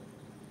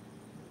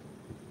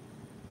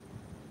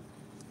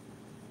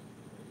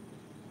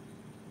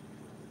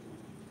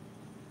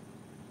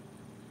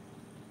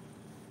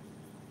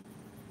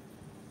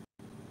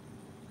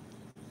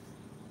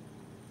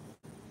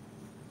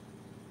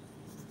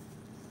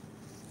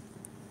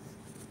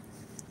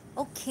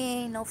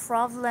 Okay, no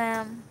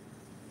problem.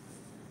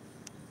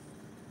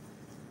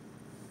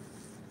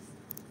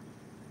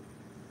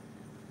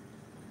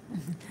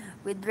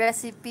 With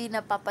recipe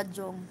na Papa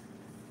Jong.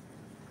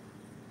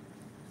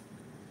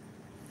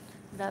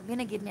 Grabe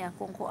na gid niya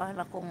akong kuan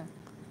akong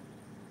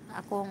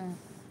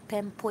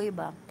tempoy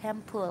ba?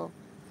 Temple.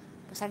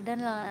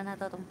 Pasagdan lang na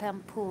nato tong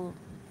temple.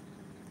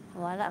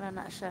 Wala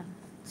na siya.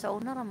 Sa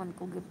una raman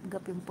ko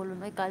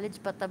gapimpulon ay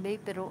college pa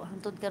tabi pero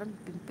hangtod karon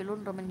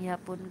pimpilon raman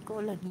gihapon ko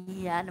lang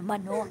hiya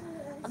naman no.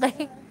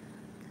 Okay.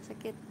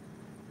 Sakit.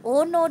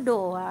 Uno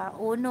do ha,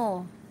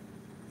 uno.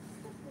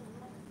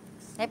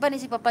 Ay pa ni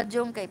si Papa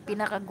Jong kay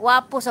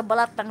pinakagwapo sa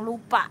balat ng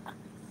lupa.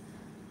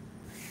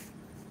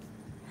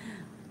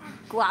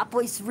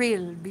 Gwapo is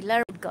real.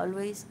 Bilar ka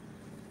always.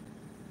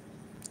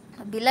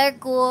 Bilar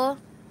ko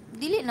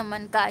dili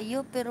naman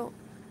kayo pero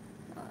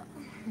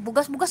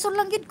bugas-bugason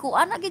lang gid ko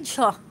ana gid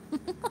siya.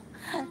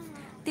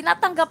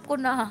 Tinatanggap ko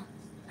na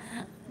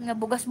nga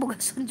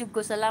bugas-bugason jud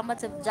ko. Salamat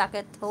sa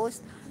jacket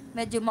host.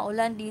 Medyo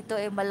maulan dito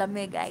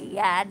malamig.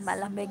 Ayan,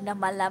 malamig na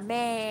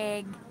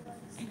malamig.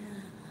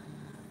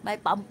 May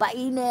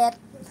pampainit.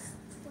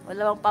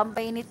 Wala bang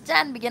pampainit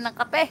dyan. Bigyan ng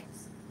kape.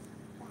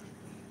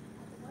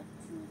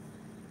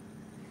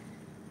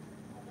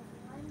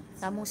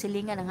 Tamong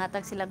silingan ang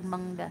hatag silang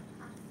mangga.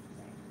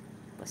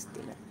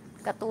 Pastila.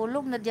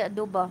 Katulog na dya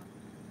do ba?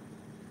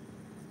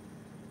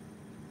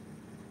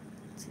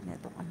 Sino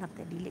itong anak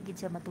kay dili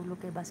gid siya matulog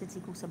kay basit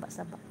sigong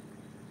saba-saba.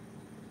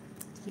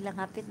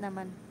 Silang hapit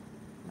naman.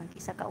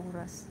 Mag-isa ka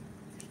oras.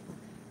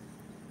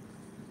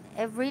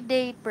 Every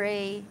day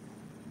pray.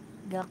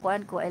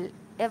 Gakuan ko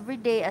every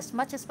day as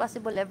much as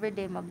possible every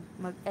day mag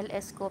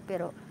LS ko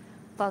pero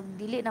pag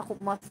dili na ko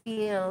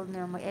ma-feel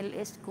na mag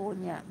LS ko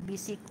nya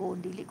busy ko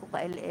dili ko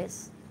ka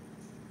LS.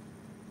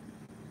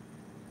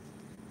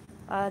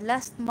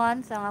 Last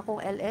month ang akong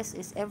LS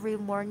is every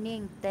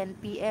morning 10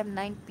 p.m.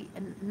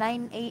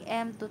 9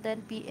 a.m. to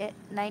 10 p.m.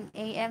 9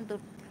 a.m. to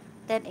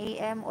 10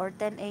 a.m. or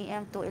 10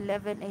 a.m. to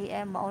 11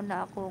 a.m. mao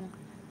na akong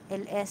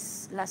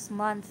LS last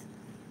month.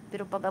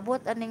 Pero pag abot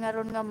ani nga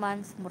ron nga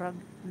month murag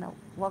na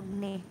wag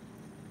ni.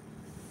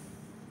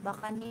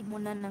 Baka need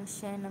mo na ng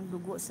share ng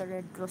dugo sa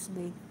Red Cross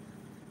Bay.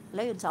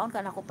 Layon saon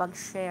ka na ako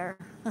pag-share.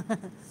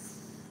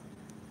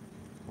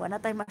 Wala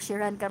tay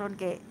ma-sharean karon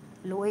kay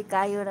luoy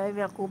kayo na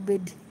yung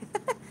COVID.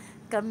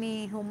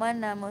 Kami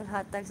human na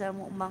maghatag sa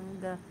mo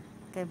mangga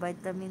kay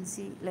vitamin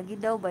C. Lagi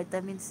daw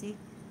vitamin C.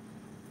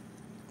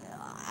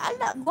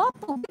 Ala,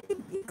 gwapo.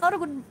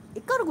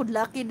 Ikaw ra gud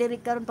lucky diri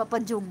karon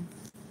Papa Jong.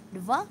 Di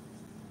ba?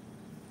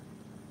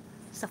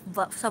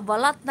 Sa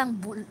balat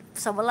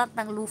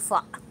ng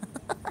lufa.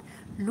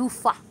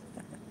 Lufa.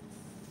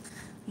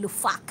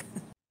 Lufak.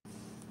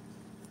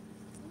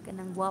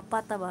 Kanang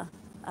gwapa ta ba?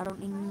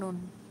 Aron ingnon.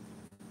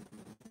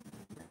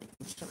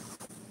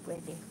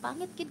 Pwede.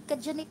 Pangit gid ka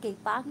dyan kay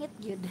pangit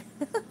gid.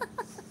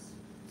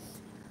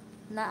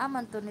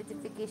 Naaman to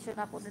notification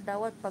ako na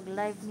dawat pag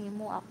live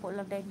nimo ako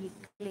lang dahil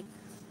i-click.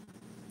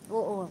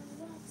 Oo.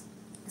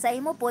 Sa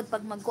imo pod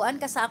pag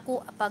magkuan ka sa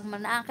ako pag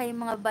manaa kay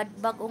mga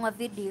bag-o nga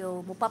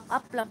video, mo pop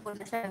up lang po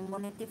na siya mo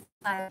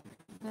notify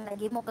nga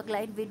lagi mo kag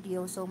lain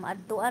video so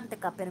maadtuan ta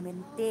ka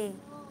permente.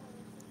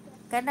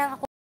 Kanang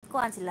ako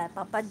kuan sila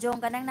Papa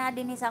Jong kanang naa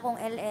dinhi sa akong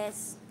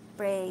LS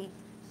pray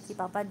si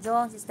Papa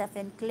Jong, si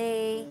Stephen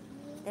Clay,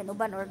 then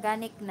uban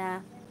organic na.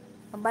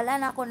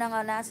 Pambalaan ako na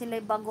nga na sila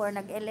bago or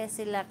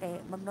nag-LS sila kay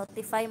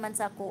mag-notify man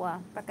sa ako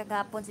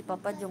pagkagapon si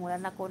Papa Jong wala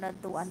na ko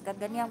nadtuan kag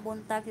ganyang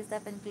buntag si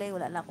Stephen Clay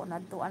wala na ko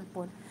nadtuan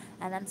pon.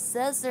 And I'm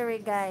so sorry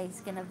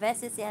guys kina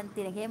beses si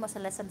auntie naghimo sa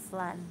lesson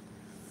plan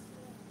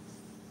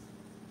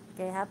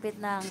kay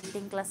hapit na ang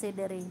ting klase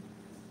diri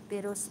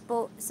pero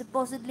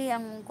supposedly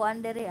ang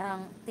kuan diri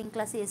ang ting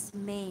klase is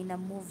May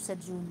na move sa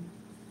June.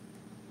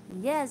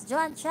 Yes,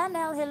 John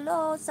Channel,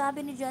 hello.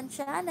 Sabi ni John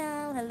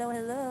Channel, hello,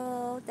 hello.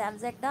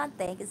 Tamzek Don,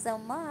 thank you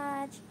so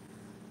much.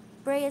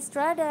 Pray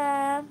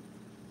Estrada.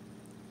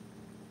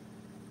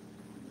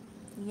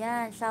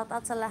 Yan, shout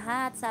out sa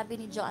lahat,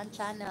 sabi ni John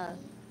Channel.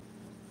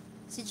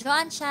 Si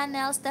John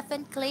Channel,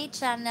 Stephen Clay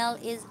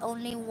Channel is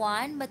only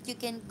one, but you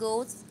can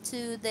go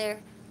to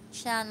their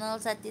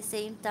channels at the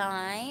same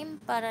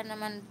time para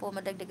naman po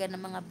madagdagan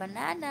ng mga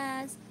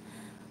bananas.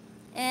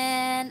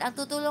 And ang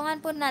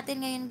tutulungan po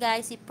natin ngayon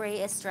guys si Pray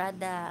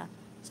Estrada.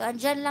 So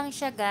andyan lang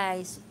siya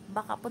guys.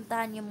 Baka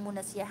puntahan niyo muna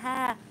siya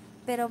ha.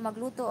 Pero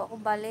magluto ako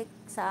balik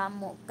sa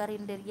amo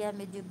karinderya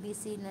medyo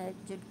busy na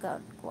jud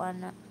ka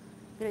kuana.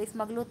 Pero if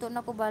magluto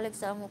na ko balik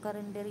sa amo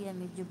karinderya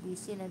medyo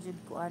busy na jud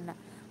kuana.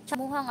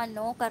 Muhang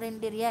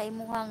karinderya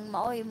imuhang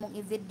mao imong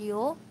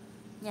i-video.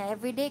 Nya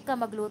everyday ka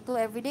magluto,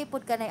 everyday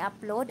pud ka na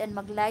i-upload and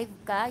mag-live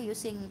ka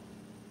using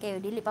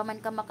kayo dili pa man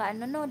ka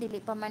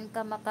dili pa man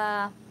ka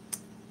maka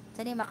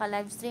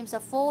live stream sa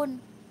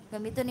phone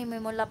gamiton ni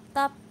mo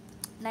laptop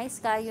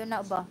nice kayo na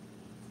ba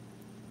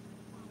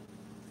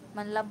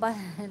manlaba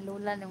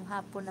lula ng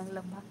hapon ng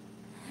laba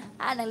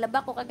nang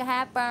laba ko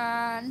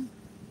kagahapon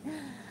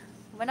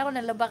man ako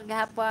nang laba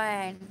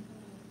kagahapon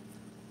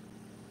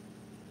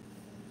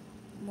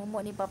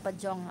mumo ni Papa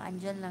Jong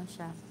andyan lang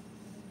siya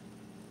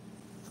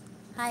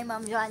Hi,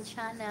 Ma'am Joan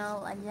Channel.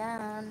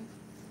 Ayan.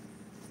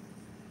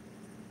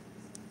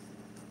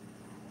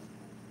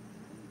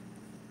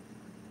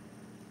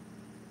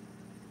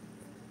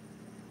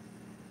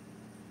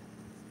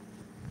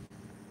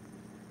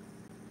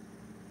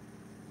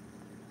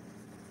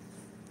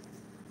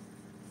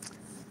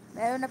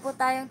 Meron na po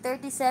tayong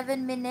 37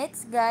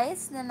 minutes,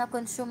 guys, na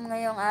na-consume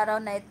ngayong araw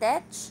na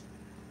itech.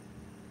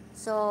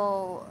 So,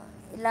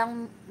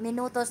 ilang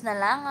minutos na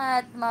lang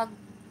at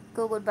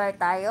mag-goodbye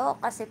tayo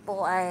kasi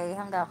po ay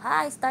hanggang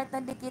start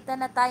na dikita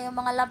na tayo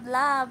mga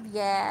love-love.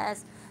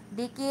 Yes.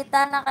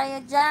 Dikita na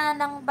kayo dyan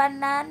ng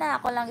banana.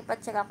 Ako lang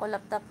ipacheck ako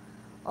laptop.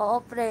 Oo,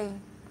 pre.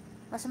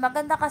 Mas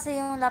maganda kasi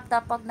yung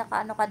laptop pag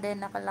naka-ano ka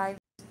din, naka-live.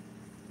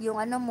 Yung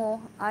ano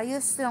mo,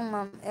 ayos lang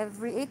ma'am.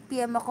 Every 8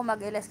 p.m. ako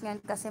mag-LS ngayon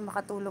kasi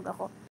makatulog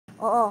ako.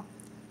 Oo.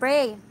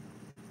 Pray.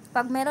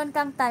 Pag meron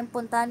kang time,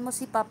 puntahan mo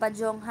si Papa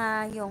Jong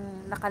ha,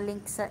 yung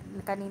nakalink sa,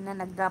 kanina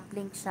nag-drop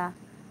link siya.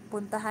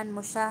 Puntahan mo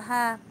siya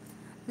ha.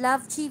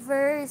 Love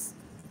Cheevers,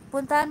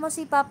 puntahan mo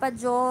si Papa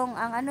Jong.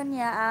 Ang ano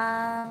niya,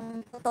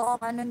 ang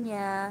totoong ano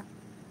niya,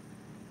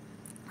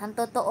 ang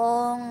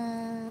totoong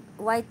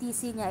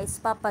YTC niya is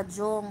Papa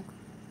Jong.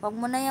 Huwag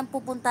mo na yan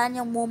pupuntahan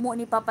yung mumu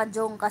ni Papa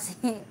Jong kasi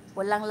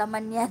walang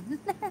laman yan.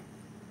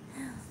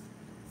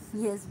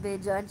 Yes,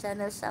 Joan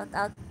Channel, shout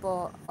out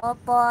po.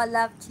 Opo,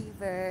 Love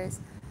Cheevers.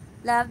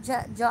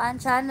 Joan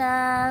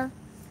Channel.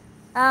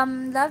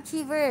 Love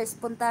Cheevers,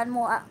 puntahan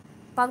mo,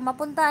 pag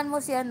mapuntahan mo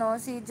si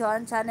si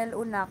Joan Channel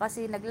una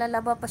kasi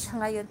naglalaba pa siya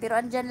ngayon, pero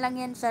andyan lang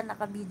yan siya,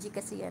 naka-BG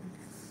kasi yan.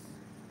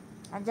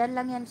 Andyan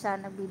lang yan siya,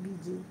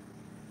 nagbi-BG.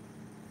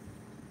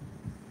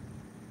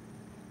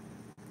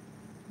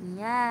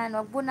 Yan,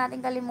 wag po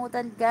natin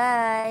kalimutan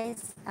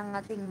guys, ang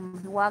ating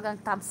hiwagang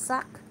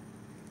tamsak.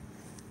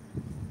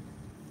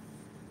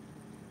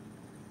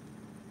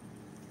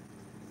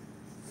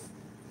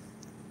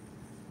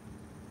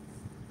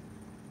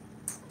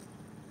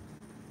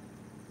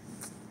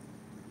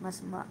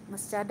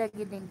 Mas tsada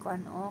gining ko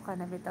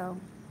kana bitaw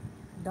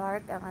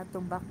dark ang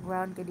atong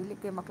background kay dili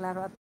kay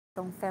maklaro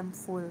atong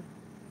femful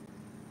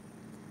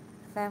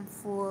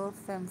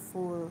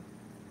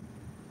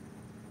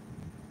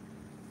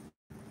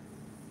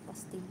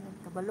pastingan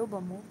kabalo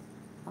ba mo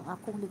ang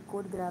akong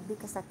likod grabe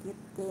kasakit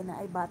kay na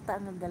ay bata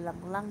nga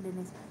galanglang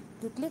din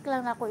kiklik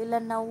lang ako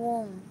ilan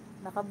nawong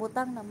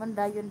nakabutang naman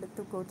dayon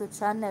to go to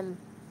channel.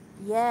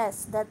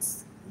 Yes,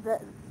 that's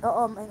the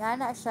oo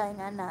ingana siya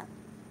ingana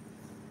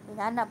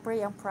pre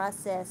ang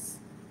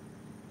process.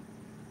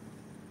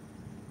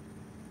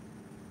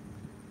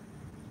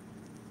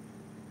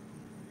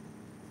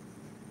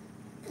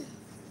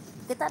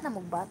 Kita na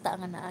mong bata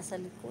nga naa sa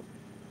likod.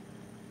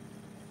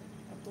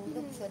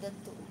 Natulog siya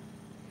dito.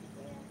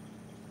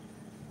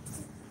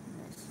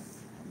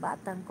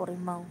 Batang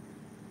Kurimaw.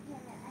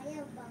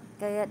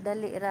 Kaya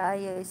dali ra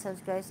ayaw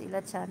i-subscribe sa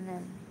ila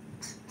channel.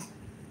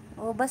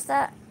 O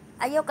basta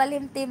ayaw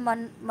kalimti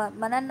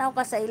mananaw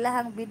ka sa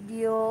ilahang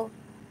video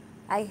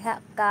ay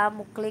ka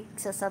mo click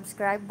sa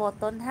subscribe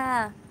button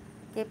ha.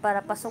 Kay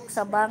para pasok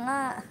sa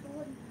banga.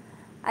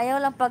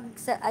 Ayaw lang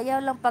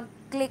pag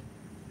click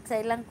sa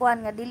ilang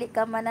kuan nga dili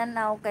ka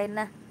mananaw kay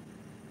na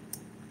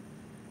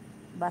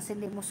basta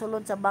hindi mo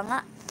sulod sa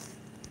banga.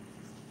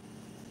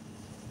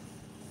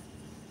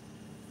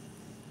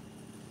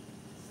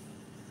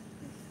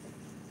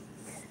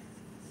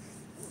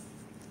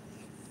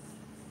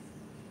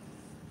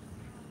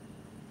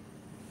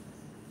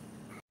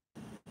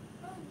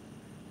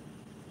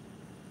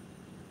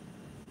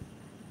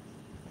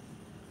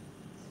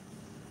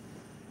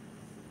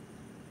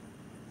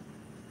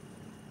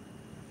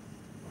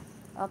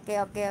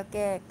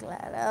 Okay.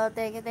 Claro,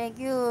 thank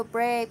you.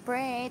 Pray.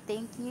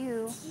 Thank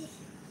you.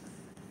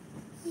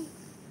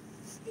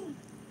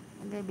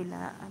 Hindi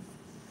bilaan.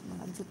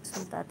 Mga jokes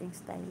ng ating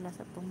style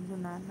sa tong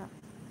Yunana.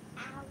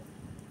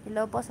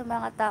 Hello po sa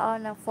mga tao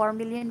ng 4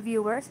 million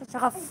viewers at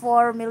saka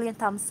 4 million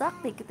thumbs up.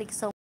 Thank you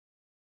so much.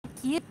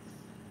 Thank you.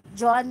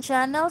 Joan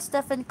Channel,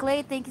 Stephen Clay,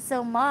 thank you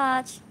so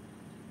much.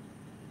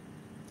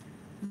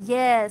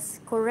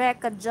 Yes, correct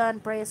ka dyan,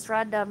 Praise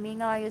Rada.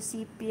 Minga yung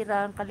si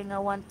Pirang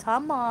Kalingawan.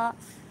 Tama.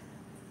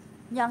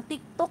 Yang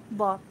TikTok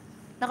ba?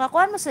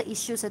 Nakakuha mo sa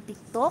issue sa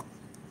TikTok?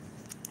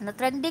 Na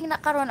trending na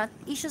karon ang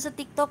issue sa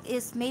TikTok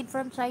is made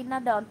from China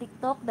daw ang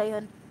TikTok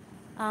dayon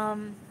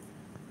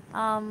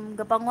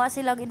gapangwa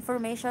silang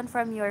information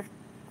from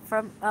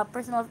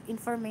personal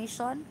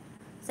information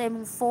sa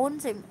imong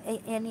phone sa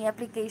any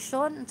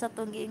application sa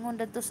tong giingon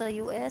dito sa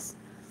US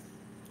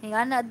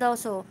ingana daw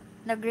so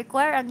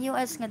nag-require ang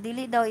US nga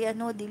dili daw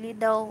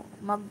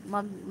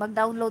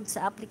mag-download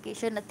sa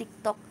application na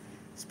TikTok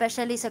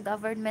especially sa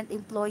government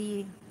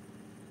employee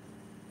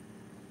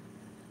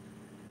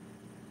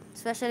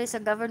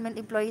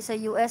sa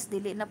US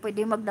dili na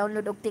pwede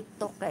mag-download og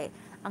TikTok kay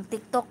ang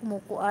TikTok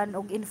mukuha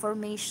og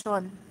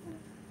information.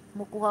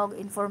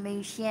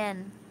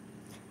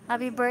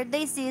 Happy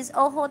birthday sis.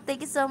 Oh,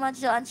 thank you so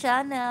much John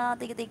Channel.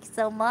 Thank you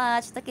so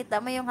much. Nakita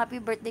mo yung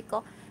happy birthday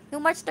ko.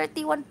 Yung March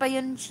 31 pa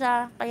yun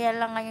siya. Kaya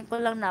lang ngayon ko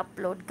lang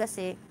na-upload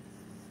kasi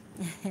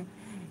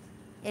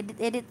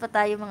Edit pa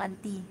tayo mga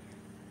auntie.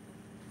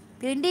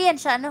 Pero hindi yan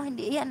siya, ano,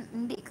 hindi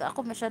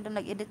ako masyadong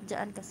nag-edit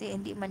dyan kasi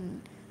hindi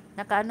man,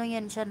 naka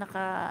yan siya,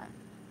 naka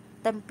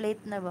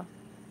template na ba.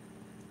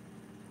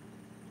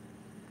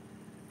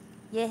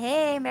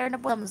 Yehey! Meron na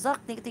po thumbs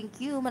up. Thank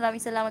you.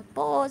 Maraming salamat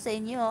po sa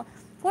inyo.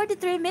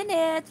 43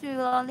 minutes. We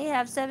will only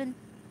have 7?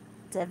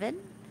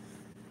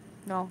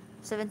 No,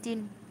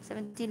 17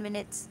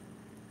 minutes.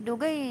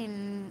 Dugay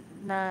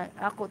na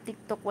ako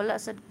TikTok wala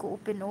sad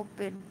ko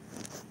open.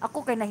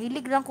 Ako kay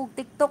nahilig lang kog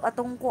TikTok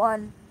atong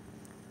kuan.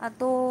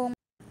 Atong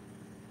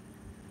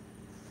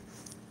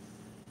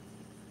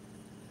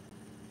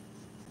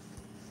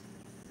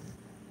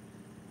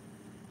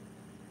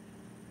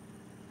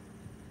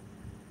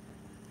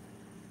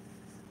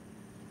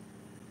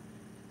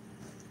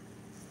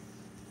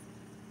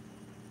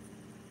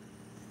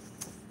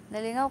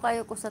nalingaw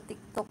kayo ko sa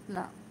TikTok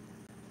na.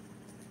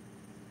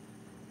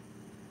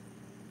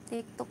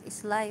 TikTok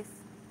is life.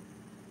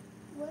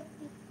 What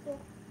TikTok?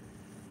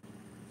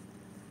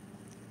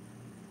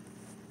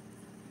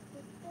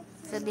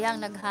 Sa dihang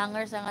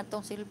naghanger sa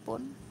atong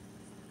cellphone.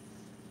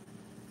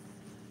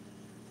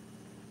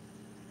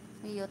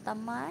 Iyo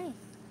tamay.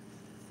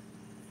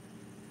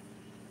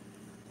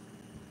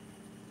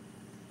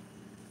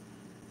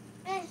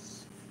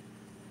 Yes.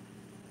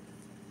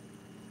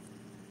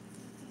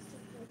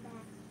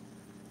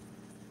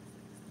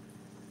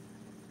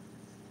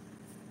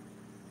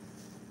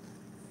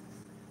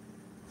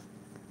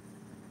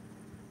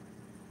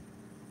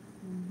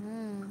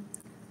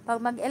 Pag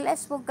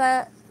mag-LS mo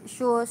ka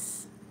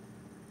shoes,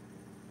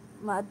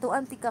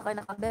 maatuan ti ka kay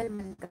nakabel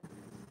man ka.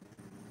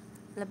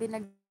 Labi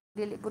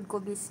nagdili pud ko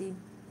busy.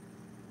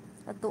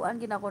 Atuan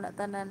ginako na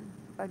tanan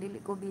pag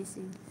dili ko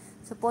busy.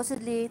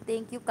 Supposedly,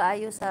 thank you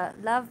kaayo sa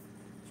love.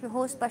 Your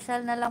host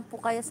special na lang po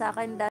kayo sa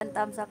akin dan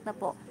thumbs up na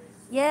po.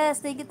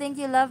 Yes, thank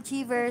you, love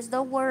Cheevers.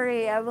 Don't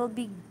worry, I will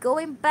be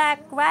going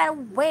back right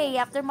away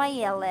after my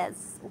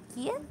LS.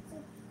 Okay?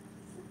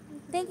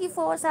 Thank you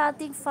for sa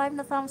ating 5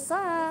 na thumbs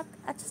up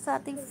at sa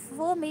ating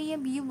 4 million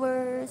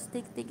viewers.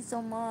 Thank you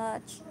so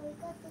much.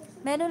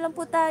 Meron lang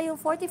po tayo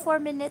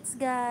 44 minutes,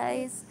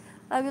 guys.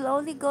 I will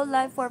only go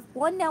live for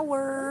 1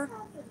 hour.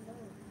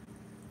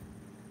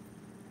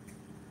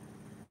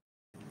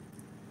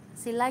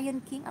 Si Lion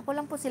King. Ako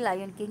lang po si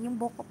Lion King. Yung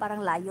buhok ko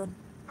parang lion.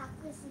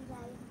 Ako si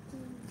Lion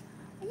King.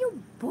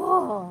 Ayun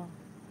ba?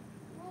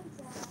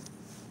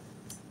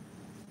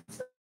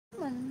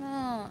 Man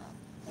na.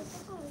 Ito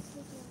ko gusto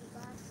ko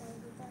basa.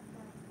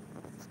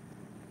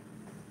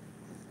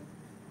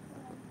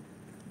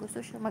 Gusto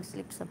siya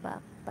mag-sleep sa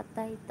back.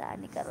 Patay ta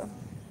ni karon.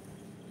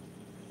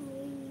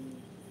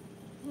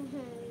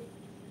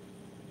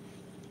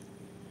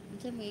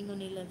 Diyan mo ingon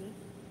nila, be?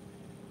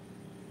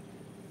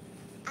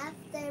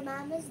 After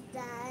mom is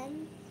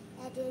done,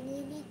 and then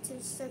you need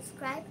to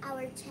subscribe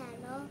our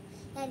channel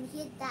and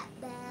hit that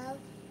bell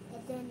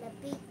and then the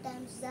big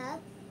thumbs up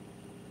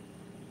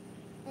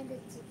and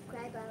then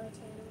subscribe our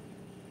channel.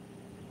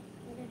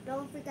 And then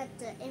don't forget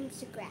to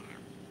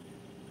Instagram.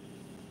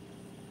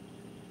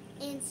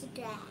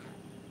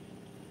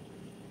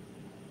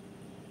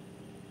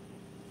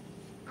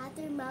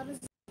 After mom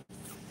is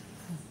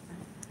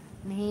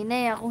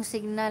Nahinay akong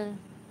signal.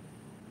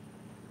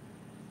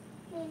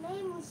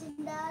 Nenay mo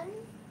sindal.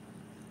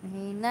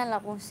 Nahinal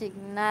akong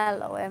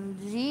signal.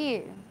 OMG.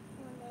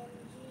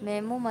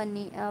 Memo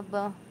mania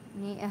ba?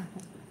 Nia.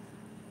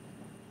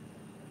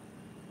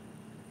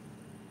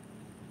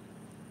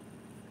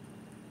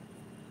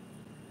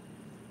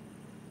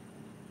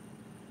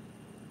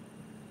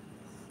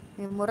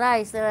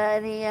 Memorize na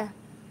niya.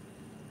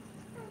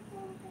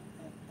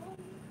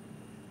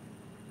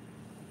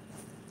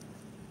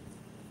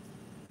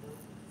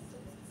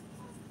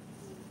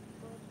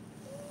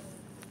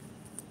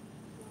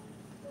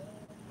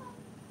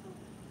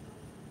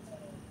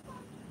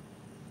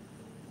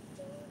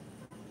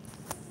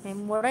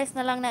 Memorize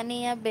na lang na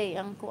niya, be,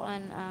 ang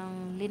kuan,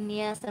 ang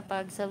linya sa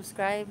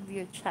pag-subscribe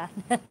your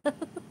channel.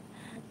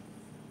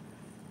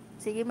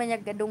 Sige man yung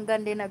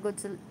kadunggan din agad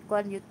sa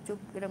kuan YouTube.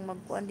 Kanang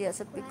magkuan diya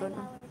sa pikon.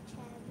 Our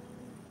channel.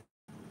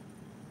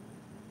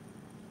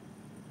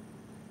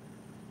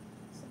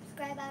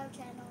 Subscribe our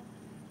channel.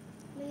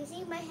 Will you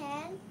see my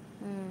hand?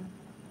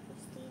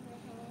 See my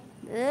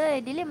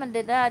hand? Dili man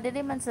dida.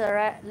 Dili man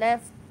sa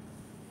left.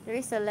 There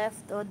is a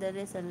left. Oh, there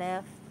is a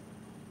left.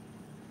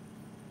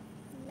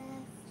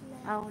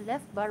 Left. Oh,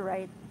 left bar,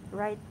 right.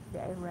 Right.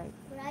 Yeah, right.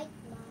 Right,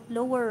 mom.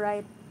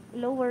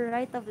 Lower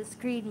right of the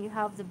screen, you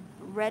have the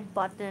red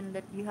button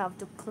that you have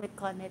to click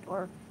on it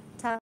or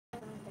tap.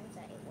 Mountains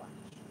I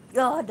watch.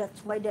 Oh,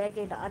 that's why dahil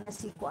kay naa na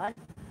si kuan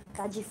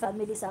Kaji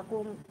family sa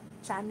akong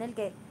channel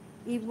kay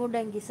imo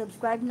dang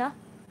gi-subscribe na.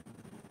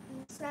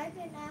 Subscribe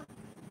and app.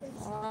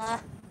 Ah,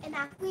 And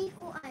ako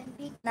ko ang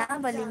big naa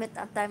ba limit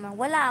ang time?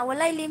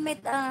 Walay limit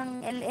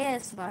ang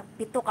LS.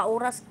 Pito ka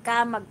oras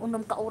ka,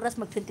 mag-unom ka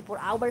oras, mag 24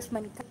 hours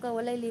man ka,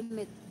 walay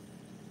limit.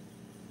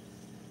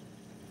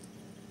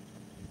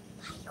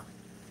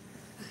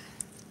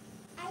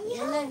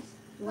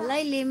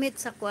 Walay limit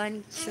sa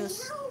kuan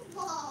shoes. Ayaw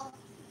mo.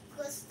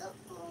 Gusto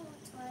ko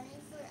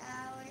 24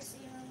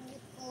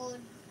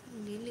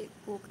 Dili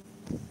ko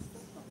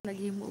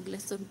naghimo og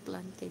lesson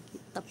plan kay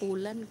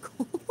tapulan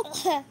ko.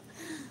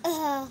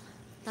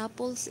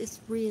 Tapos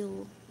is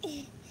real.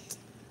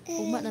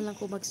 Uma na lang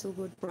ko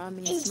magsugod,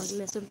 promise.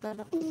 Mag-lesson plan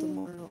ako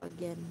tomorrow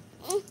again.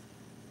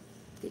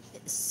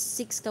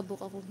 6 ka book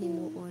akong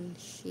himuon,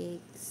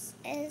 shakes.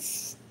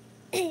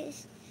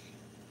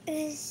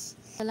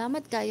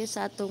 Salamat kayo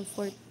sa atong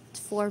 4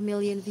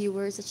 million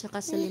viewers at saka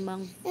sa 5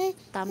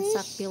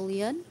 tamsak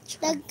billion.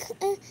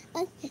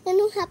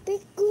 Anong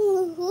happy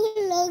ko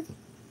hulog?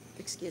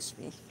 Excuse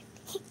me.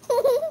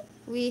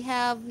 We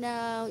have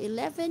now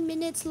 11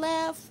 minutes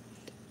left.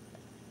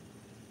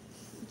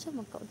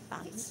 Diyan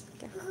magkaon-pangit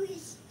ka.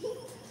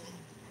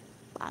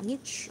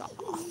 Pangit siya.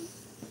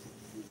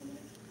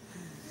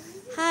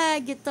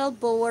 Hi, Gital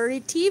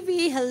Bowery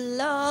TV.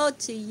 Hello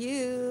to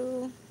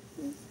you.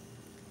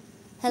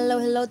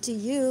 Hello to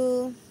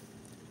you.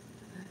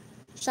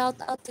 Shout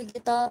out to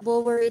Gital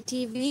Bowery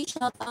TV.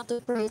 Shout out to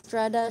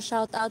Estrada.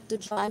 Shout out to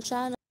John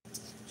Channel.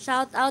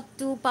 Shout out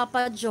to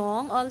Papa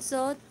Jong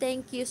also.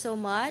 Thank you so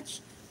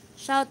much.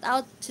 Shout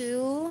out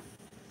to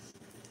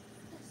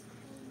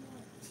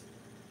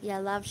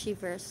Love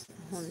Shivers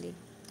only.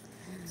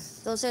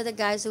 Those are the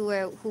guys who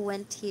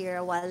went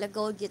here a while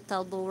ago.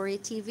 Gital Bowery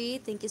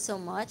TV. Thank you so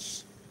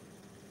much.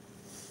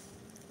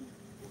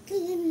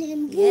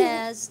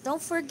 Yes,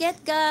 don't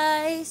forget,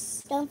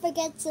 guys. Don't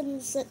forget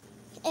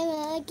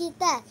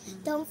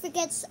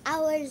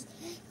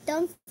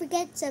Don't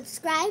forget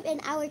subscribe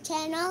in our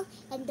channel,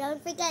 and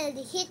don't forget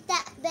to hit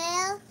that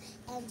bell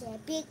and a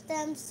big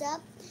thumbs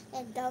up,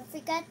 and don't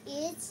forget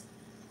it's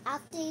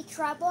after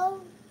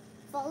trouble.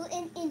 Follow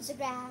in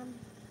Instagram.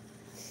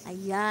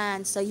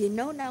 Ayan, so you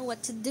know now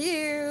what to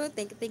do.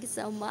 Thank you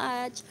so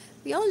much.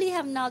 We only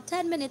have now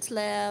 10 minutes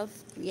left.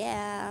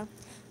 Yeah.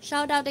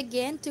 Shout out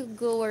again to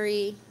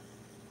Gory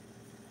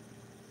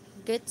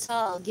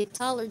Gital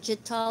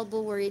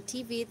Bowery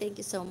TV.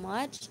 Thank you so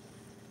much.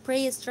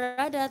 Pray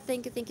Estrada,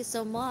 thank you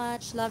so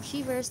much. Love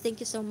Shivers, thank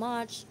you so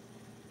much.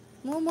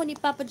 Mumu ni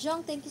Papa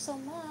Jong, thank you so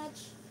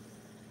much.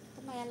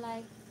 Kamaya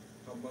like.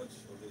 How much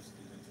for this do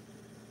you need to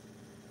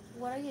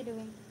pay? What are you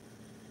doing?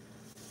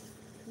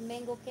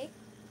 Mango cake?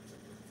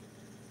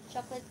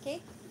 Chocolate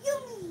cake?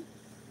 Yummy!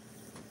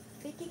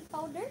 Baking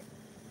powder?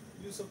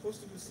 You're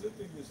supposed to be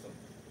sleeping this time.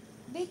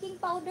 Baking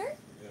powder?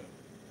 Yeah.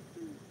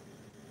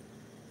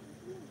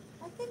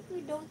 I think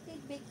we don't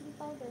need baking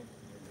powder.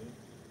 Okay.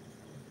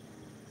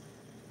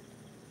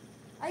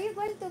 Are you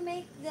going to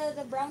make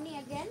the brownie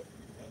again?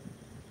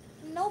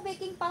 No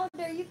baking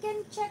powder. You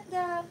can check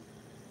the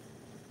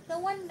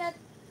one that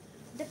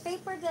the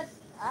paper that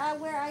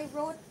where I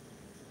wrote.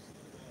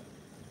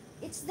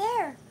 It's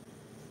there.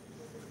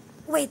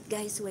 Wait,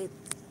 guys, wait.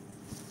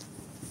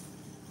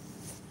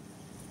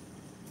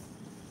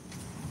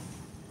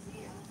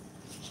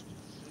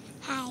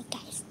 Hi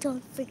guys,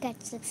 don't forget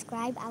to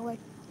subscribe our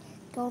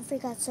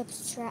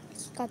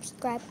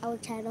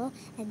channel,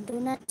 and do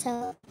not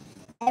tell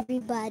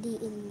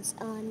everybody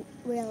on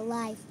real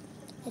life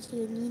that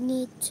you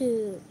need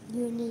to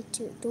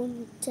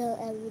don't tell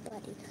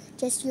everybody,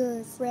 just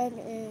your friend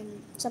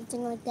and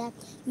something like that.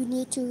 You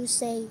need to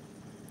say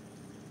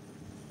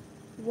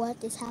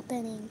what is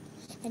happening,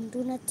 and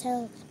do not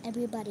tell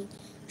everybody.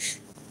 Shh.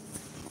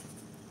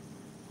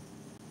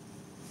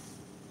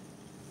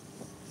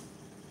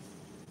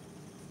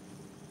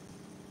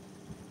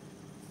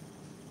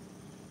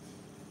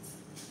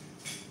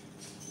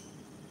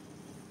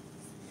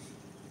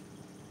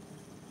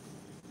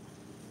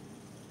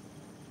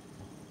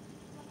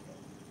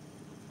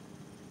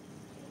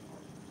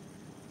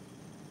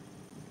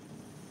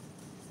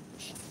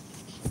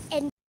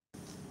 And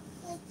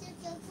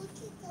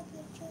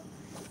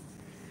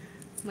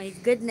My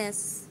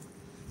goodness.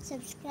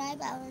 subscribe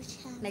our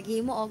channel.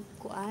 Naghimo og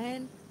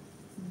kuan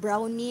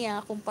brownie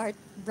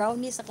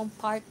brownie sa akong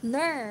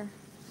partner.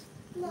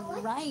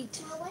 Right.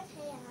 What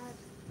hair?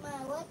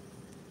 What?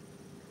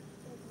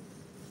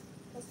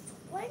 It's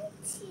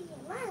 20.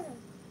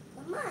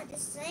 Mama, the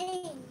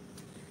same.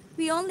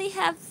 We only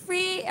have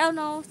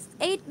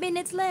 8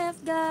 minutes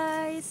left,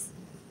 guys.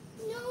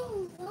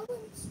 No, no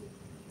one's.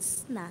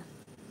 Na.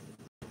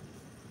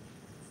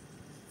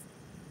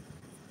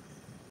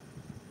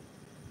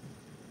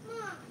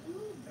 Ma,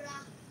 yung bra.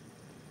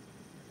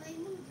 May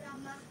mong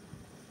drama.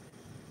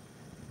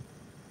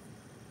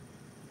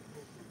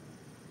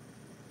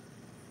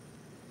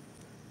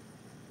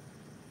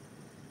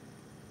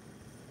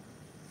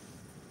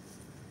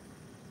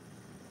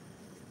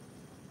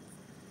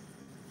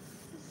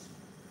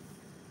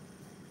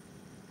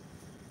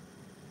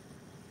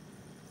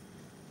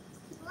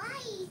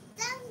 Why?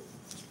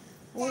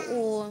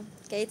 Oo.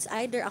 Kaya it's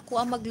either ako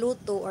ang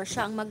magluto or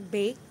siya ang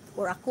mag-bake,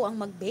 or ako ang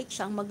mag-bake,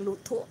 siya ang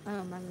magluto.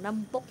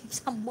 Nambok yung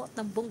samot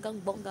ng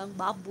bonggang-bonggang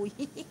baboy.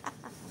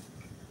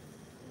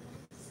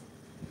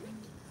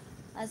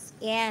 As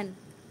in,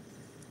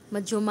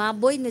 medyo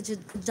maboy na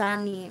jud ko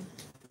Johnny.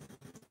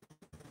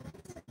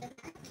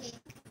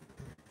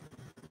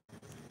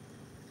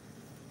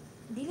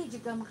 Dili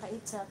jud ka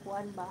makait sa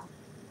kuan ba?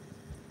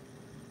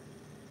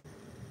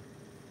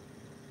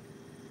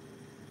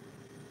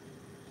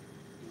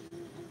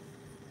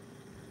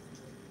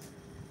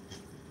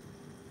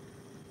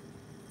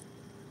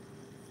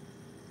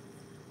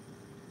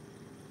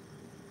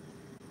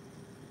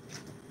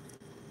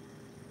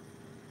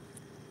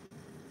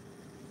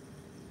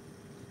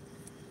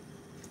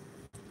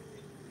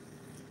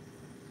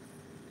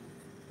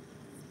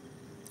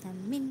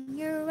 I'm in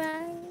your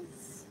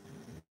eyes.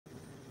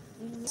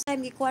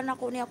 Time gikuha na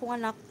ko ni akong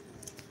anak.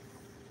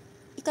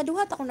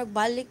 Ikaduha ta ako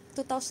nagbalik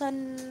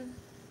 2019.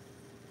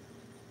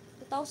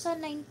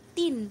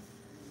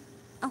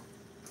 Oh,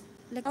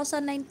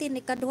 2019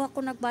 ikaduha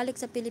ko nagbalik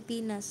sa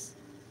Pilipinas.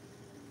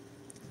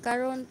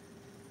 Karon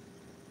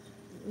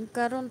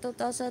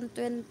 2020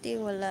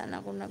 wala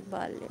na ako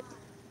nagbalik.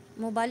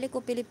 Mobalik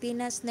ko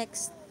Pilipinas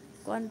next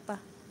kuan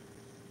pa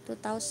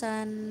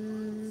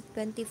 2025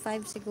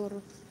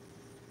 siguro.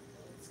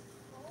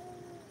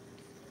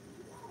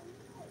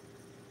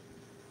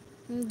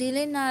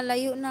 Dili na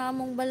layo na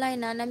among balay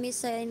na nami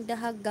sa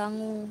indahag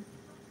gango.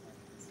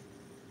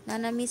 Na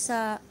nami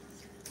sa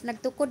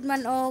nagtukod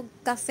man og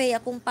cafe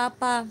akong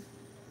papa.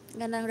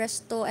 Ganang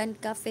resto and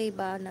cafe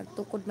ba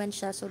nagtukod man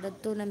siya so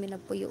dadto nami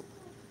nagpuyo.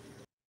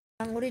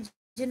 Ang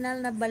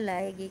original na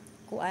balay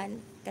gikuan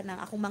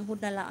kanang akong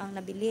manghud na lang ang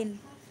nabilin.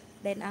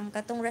 Then ang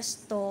katong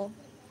resto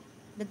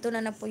dadto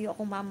na napuyo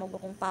akong mama ug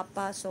akong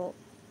papa so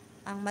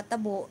ang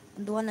matabo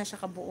duha na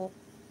siya kabuok.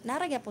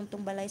 Nara gyapon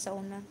tong balay sa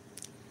una.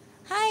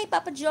 Hi,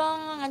 Papa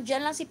Jong.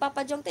 Andiyan lang si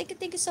Papa Jong. Thank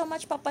you so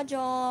much, Papa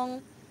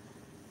Jong.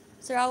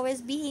 For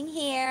always being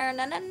here.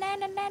 Na na na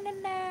na na na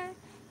na.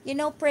 You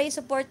know, pray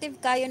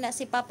supportive kayo na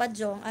si Papa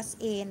Jong as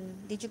in.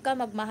 Did you ka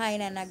magmahay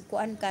na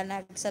nagkuan ka,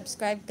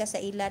 nag-subscribe ka sa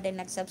ila, then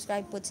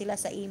nag-subscribe po sila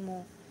sa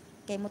imo.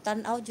 Kay mo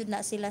tan-aw jud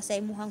na sila sa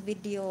imuhang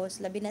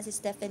videos. Labi na si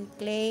Stephen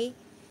Clay.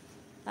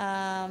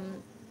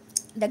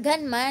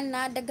 Daghan man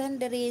na daghan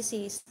diri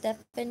si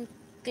Stephen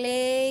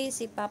Clay,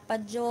 si Papa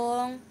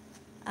Jong,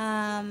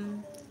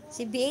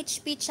 si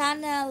BHP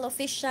channel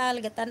official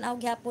gatan-aw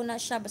gyapon na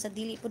siya basta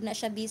dili pud na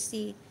siya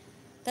busy.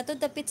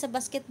 Katong dapit sa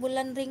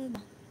basketballan ring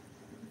ba?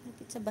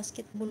 Dapit sa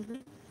basketball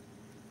ring.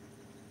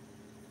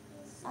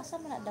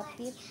 Asa man na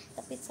dapit?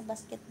 Dapit sa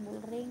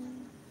basketball ring.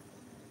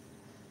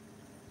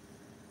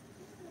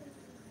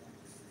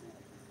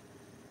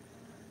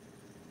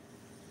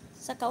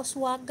 Sa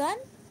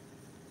Kauswagan?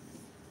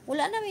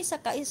 Wala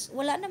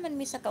naman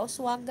mi sa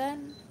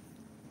Kauswagan.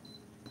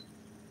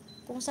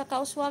 Kung sa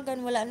Kauswagan,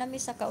 wala na mi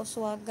sa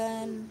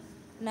Kauswagan.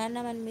 Na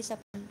naman mi sa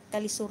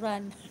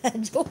Kalisuran.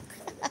 Joke.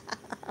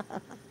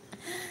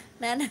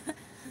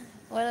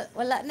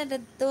 wala na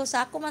dadto.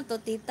 Sa ako man to,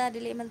 tita.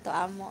 Dili man to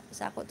amo.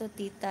 Sa ako to,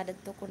 tita.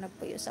 Dadto ko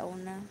nagpuyo sa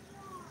una.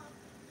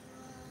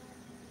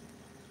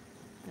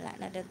 Wala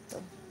na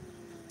dadto.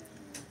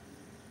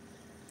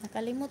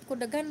 Nakalimot ko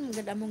dagan.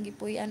 Maganda mong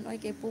gipuyan. Oy,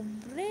 kay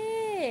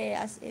pobre.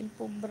 As in,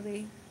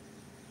 pobre.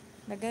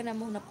 Dagan na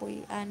mong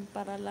napuyan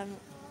para lang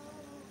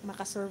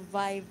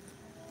makasurvive.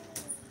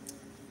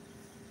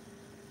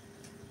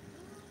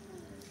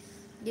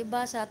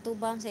 Diba sa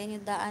tubang sa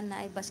inyong daan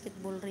na ay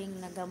basketball ring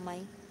na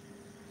gamay?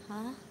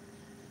 Ha?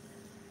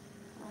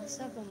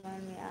 Asa ko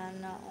man ni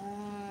ana?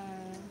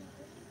 Oh.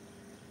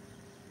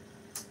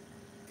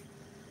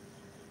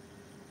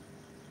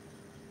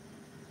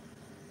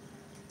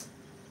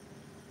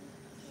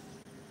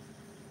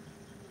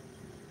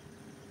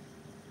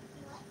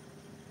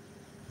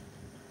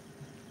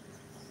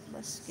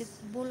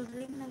 Basketball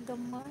ring na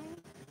gamay.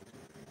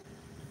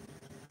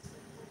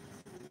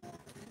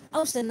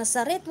 Oh, sa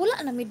Nazaret.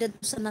 Wala na mi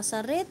dadto sa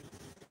Nazaret.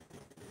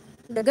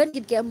 Dagan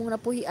gid kay among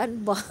napuhian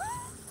ba?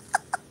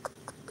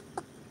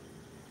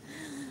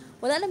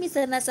 Wala na mi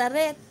sa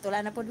Nazaret. Wala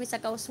na pod mi sa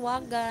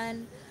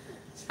Kauswagan.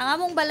 Ang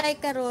among balay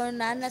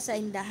karon na sa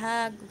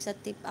Indahag ug sa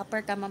tip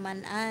upper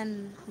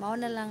Kamamanan. Mao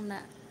na lang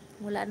na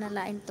wala na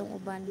lain tong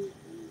uban.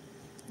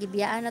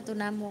 Gibiyaan na to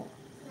namo.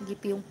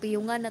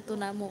 Gipiyong-piyungan na to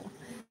namo.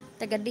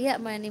 Taga diha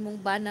man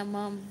imong bana,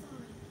 ma'am.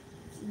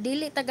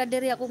 Dili taga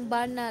diri akong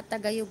bana,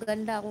 taga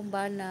Uganda akong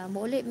bana.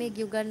 Muuli mig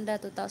Uganda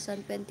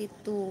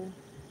 2022.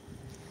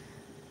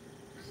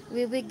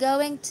 We'll be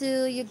going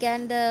to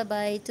Uganda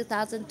by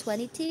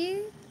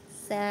 2022.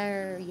 So,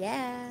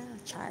 yeah.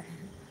 Char.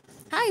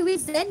 Hi,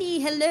 Wizeni.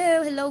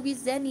 Hello,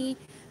 Wizeni.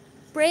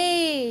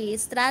 Pray.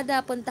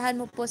 Estrada, puntahan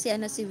mo po si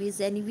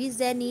Wizeni.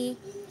 Wizeni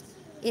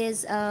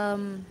is a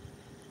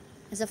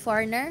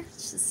foreigner.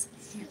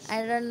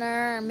 I don't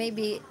know,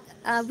 maybe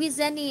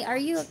Wizeni, are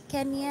you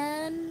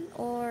Kenyan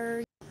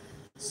or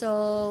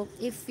so?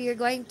 If you're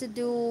going to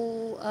do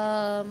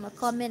a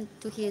comment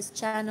to his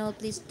channel,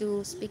 please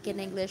do speak in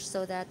English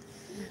so that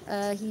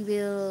he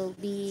will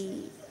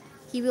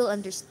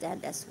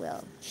understand as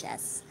well.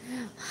 Yes.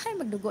 Ay,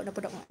 magdugo na po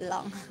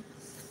lang.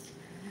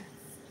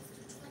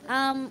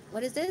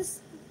 What is this?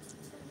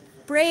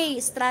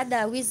 Pray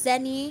Estrada.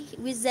 Wizeni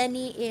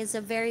is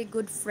a very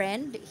good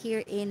friend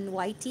here in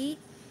YT.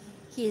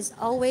 He is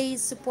always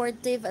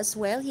supportive as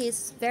well. He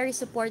is very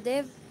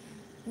supportive.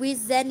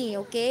 Wizeni,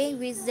 okay?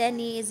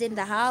 Wizeni is in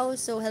the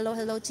house. So hello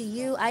to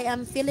you. I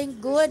am feeling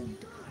good.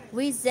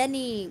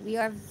 Wizeni, we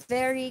are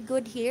very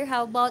good here.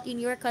 How about in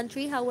your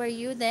country? How are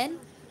you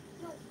then?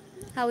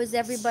 How is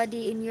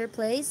everybody in your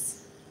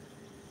place?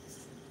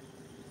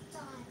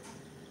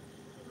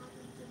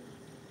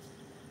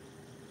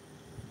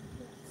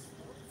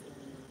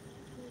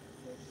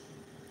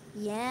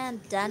 Yeah,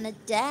 done a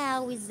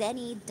dow.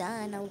 Wizeni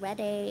done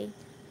already.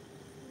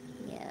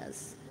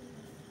 Yes.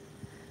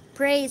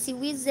 Pray, si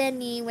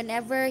Wizeni,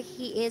 whenever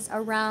he is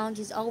around,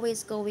 he's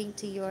always going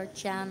to your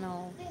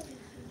channel.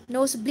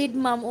 Nosebleed,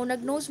 ma'am. O,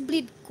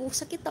 nag-nosebleed ko.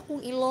 Sakit akong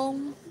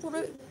ilong.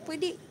 Pero,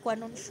 pwede,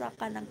 kwanon siya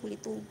ka ng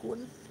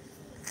kulitugon.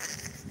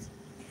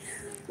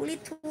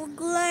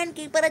 Kulitugon,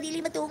 kay para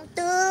dili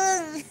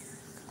matungtong.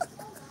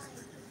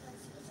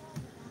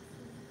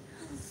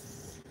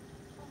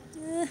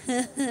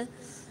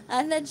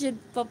 Ana,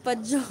 jud, Papa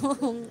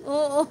Jong.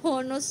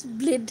 Oo,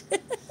 nosebleed.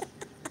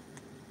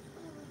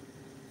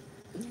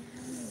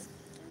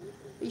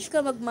 Wish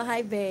ka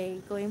magmahay, be.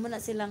 Kuhin mo na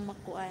silang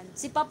makuan.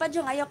 Si Papa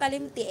Jong, ayaw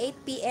kalimti,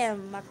 8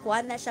 p.m.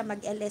 Makuan na siya,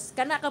 mag-LS.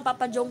 Kana kang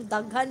Papa Jong,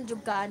 daghan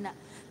jud ka, ana.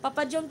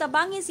 Papa Jong,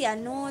 tabangi si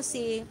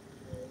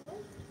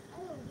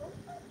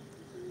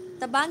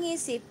tabangi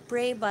si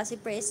Pray ba, si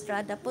Pray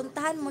Estrada.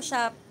 Puntahan mo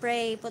siya,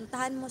 Pray.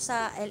 Puntahan mo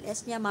sa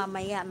LS niya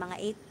mamaya, mga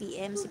 8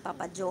 p.m. si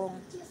Papa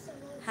Jong.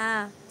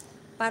 Ha?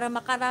 Para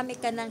makarami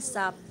ka ng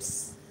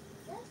subs.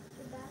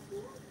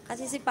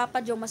 Kasi si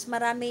Papa Jong, mas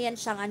marami yan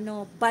siyang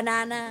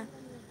banana.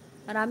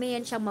 Marami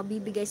yan siyang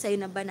mabibigay sa'yo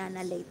na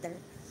banana later.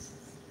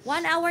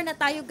 1 hour na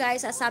tayo,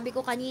 guys. Sabi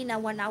ko kanina,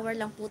 1 hour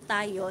lang po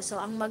tayo. So,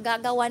 ang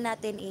magagawa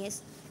natin is,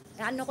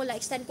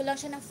 extend ko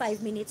lang siya ng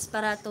 5 minutes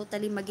para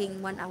totally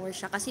maging 1 hour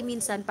siya. Kasi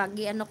minsan, pag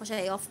ko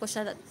siya, i-off ko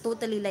siya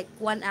totally like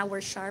 1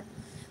 hour sharp,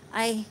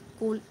 ay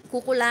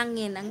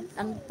kukulangin.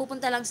 Ang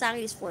pupunta lang sa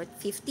akin is for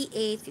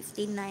 58,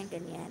 59,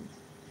 ganyan.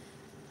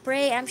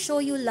 Pray, I'm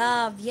sure you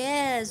love.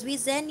 Yes,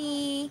 with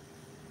Zenny.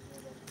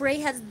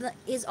 Pray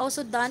is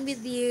also done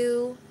with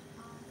you.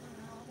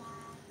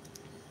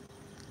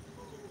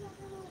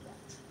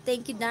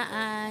 Thank you,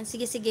 Daan.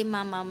 Sige,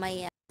 mama,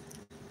 mamaya.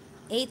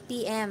 8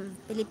 p.m.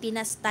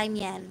 Pilipinas time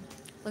yan.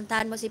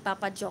 Puntahan mo si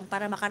Papa Jong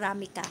para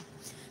makarami ka.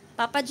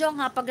 Papa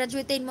Jong, ha,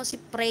 pag-graduatein mo si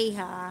Pray,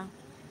 ha.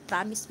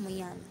 Promise mo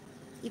yan.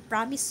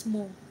 I-promise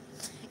mo.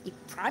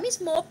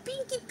 I-promise mo,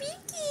 pinky.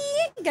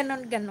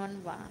 Ganon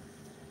ba?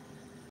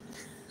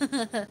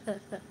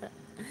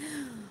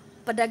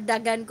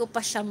 Padagdagan ko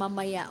pa siya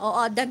mamaya.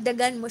 Oo,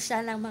 dagdagan mo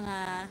siya ng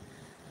mga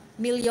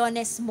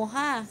milyones mo,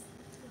 ha.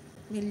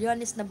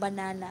 Milyones na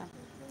banana.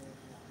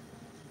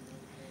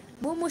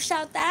 Mumu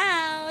shout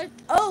out.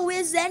 Oh,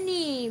 where's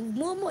Zenny?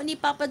 Mumu ni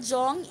Papa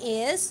Jong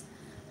is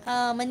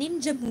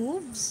ninja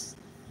moves.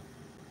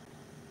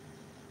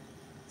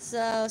 So,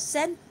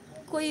 send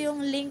ko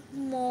yung link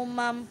mo,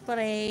 Ma'am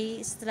Pray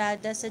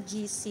Estrada, sa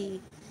GC.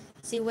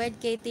 Si Wed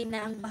Katie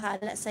na ang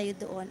bahala sa'yo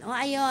doon. Oh,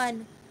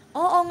 ayun.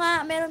 Oo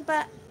nga, meron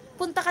pa.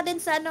 Punta ka din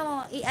sa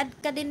i-add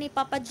ka din ni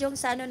Papa Jong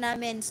sa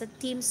namin, sa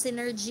Team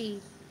Synergy.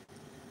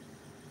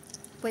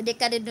 Pwede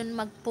ka din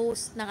doon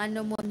mag-post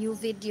ng mo, new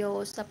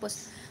videos,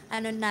 tapos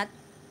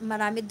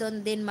marami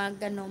doon din mag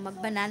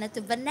banana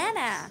to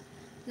banana.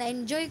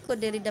 Na-enjoy ko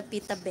diri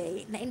dapita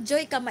bay.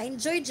 Na-enjoy ka,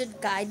 ma-enjoy jud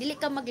ka. Dili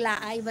ka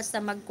maglaay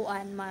basta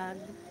magkuan, mag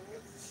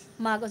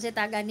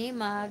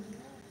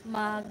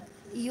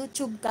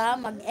YouTube ka,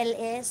 mag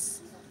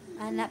LS.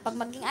 Pag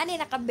maging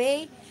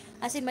nakabay,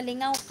 asin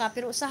malingaw ka,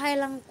 pero usahay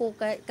lang ko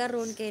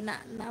karon kay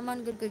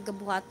naman gud koy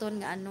gabuhaton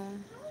nga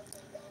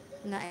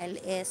nga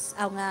LS,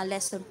 nga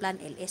lesson plan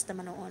LS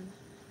naman noon.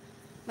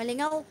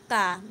 Malingaw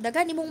ka.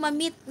 Daghan imong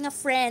ma-meet nga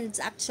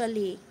friends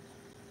actually.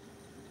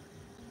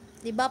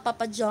 'Di ba,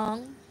 Papa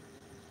Jong?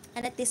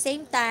 And at the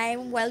same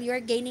time, while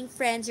you're gaining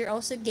friends, you're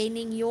also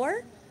gaining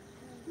your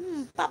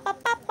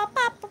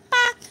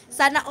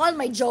sana all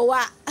may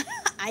jowa.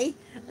 Ay,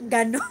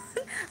 ganon.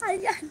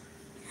 Ayan.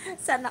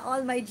 Sana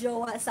all may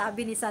jowa.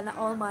 Sabi ni Sana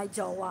all my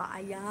jowa.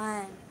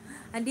 Ayan.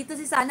 Andito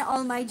si Sana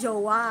all my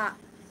jowa.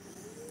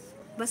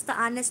 Basta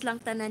honest lang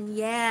tanan,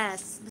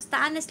 yes.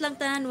 Basta honest lang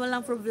tanan,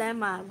 walang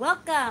problema.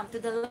 Welcome to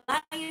the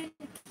Lion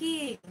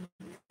King.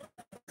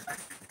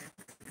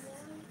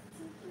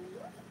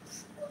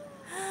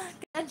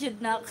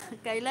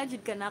 Kailan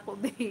jud ka na ako,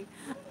 be.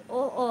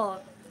 Oo.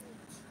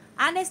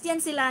 Honest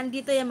yan sila,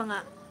 dito yung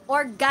mga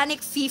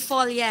organic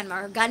people yan,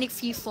 organic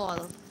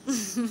people.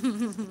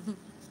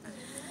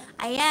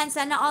 Ayan,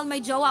 Sana all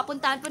my jowa.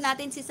 Puntahan po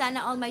natin si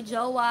Sana all my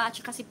jowa,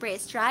 at saka si Pre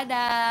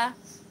Estrada.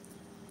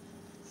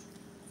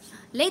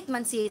 Late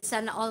man si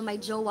Sana all my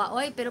jowa.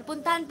 Oy, pero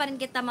puntahan pa rin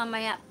kita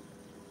mamaya.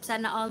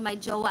 Sana all my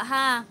jowa,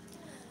 ha?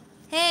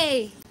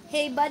 Hey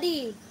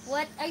buddy,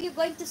 what are you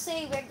going to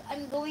say?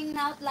 I'm going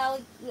out loud.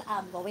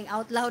 I'm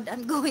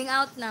going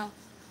out now.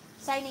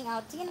 Signing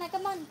out. Sige na,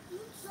 come on.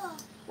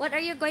 What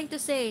are you going to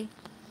say?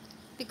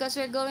 Because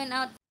we're going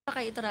out.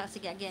 Okay, ito na.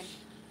 Sige, again.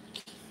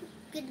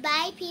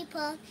 Goodbye,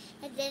 people,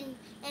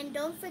 and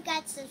don't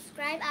forget to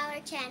subscribe our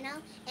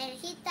channel and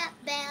hit that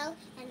bell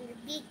and the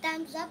big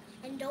thumbs up,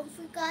 and don't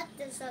forget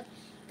to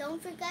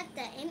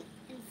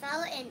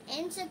follow in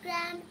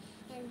Instagram,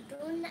 and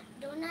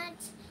do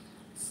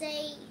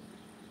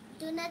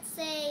not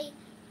say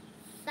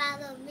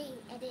follow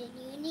me, and then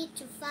you need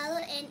to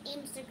follow in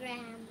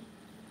Instagram.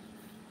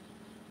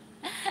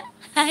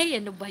 Ay,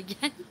 ano ba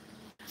yan?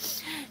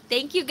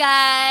 Thank you,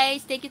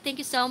 guys. Thank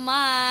you so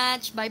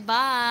much.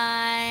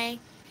 Bye-bye.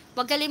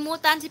 Huwag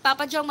kalimutan si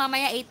Papa Jong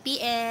mamaya 8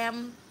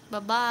 p.m.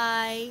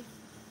 Bye-bye.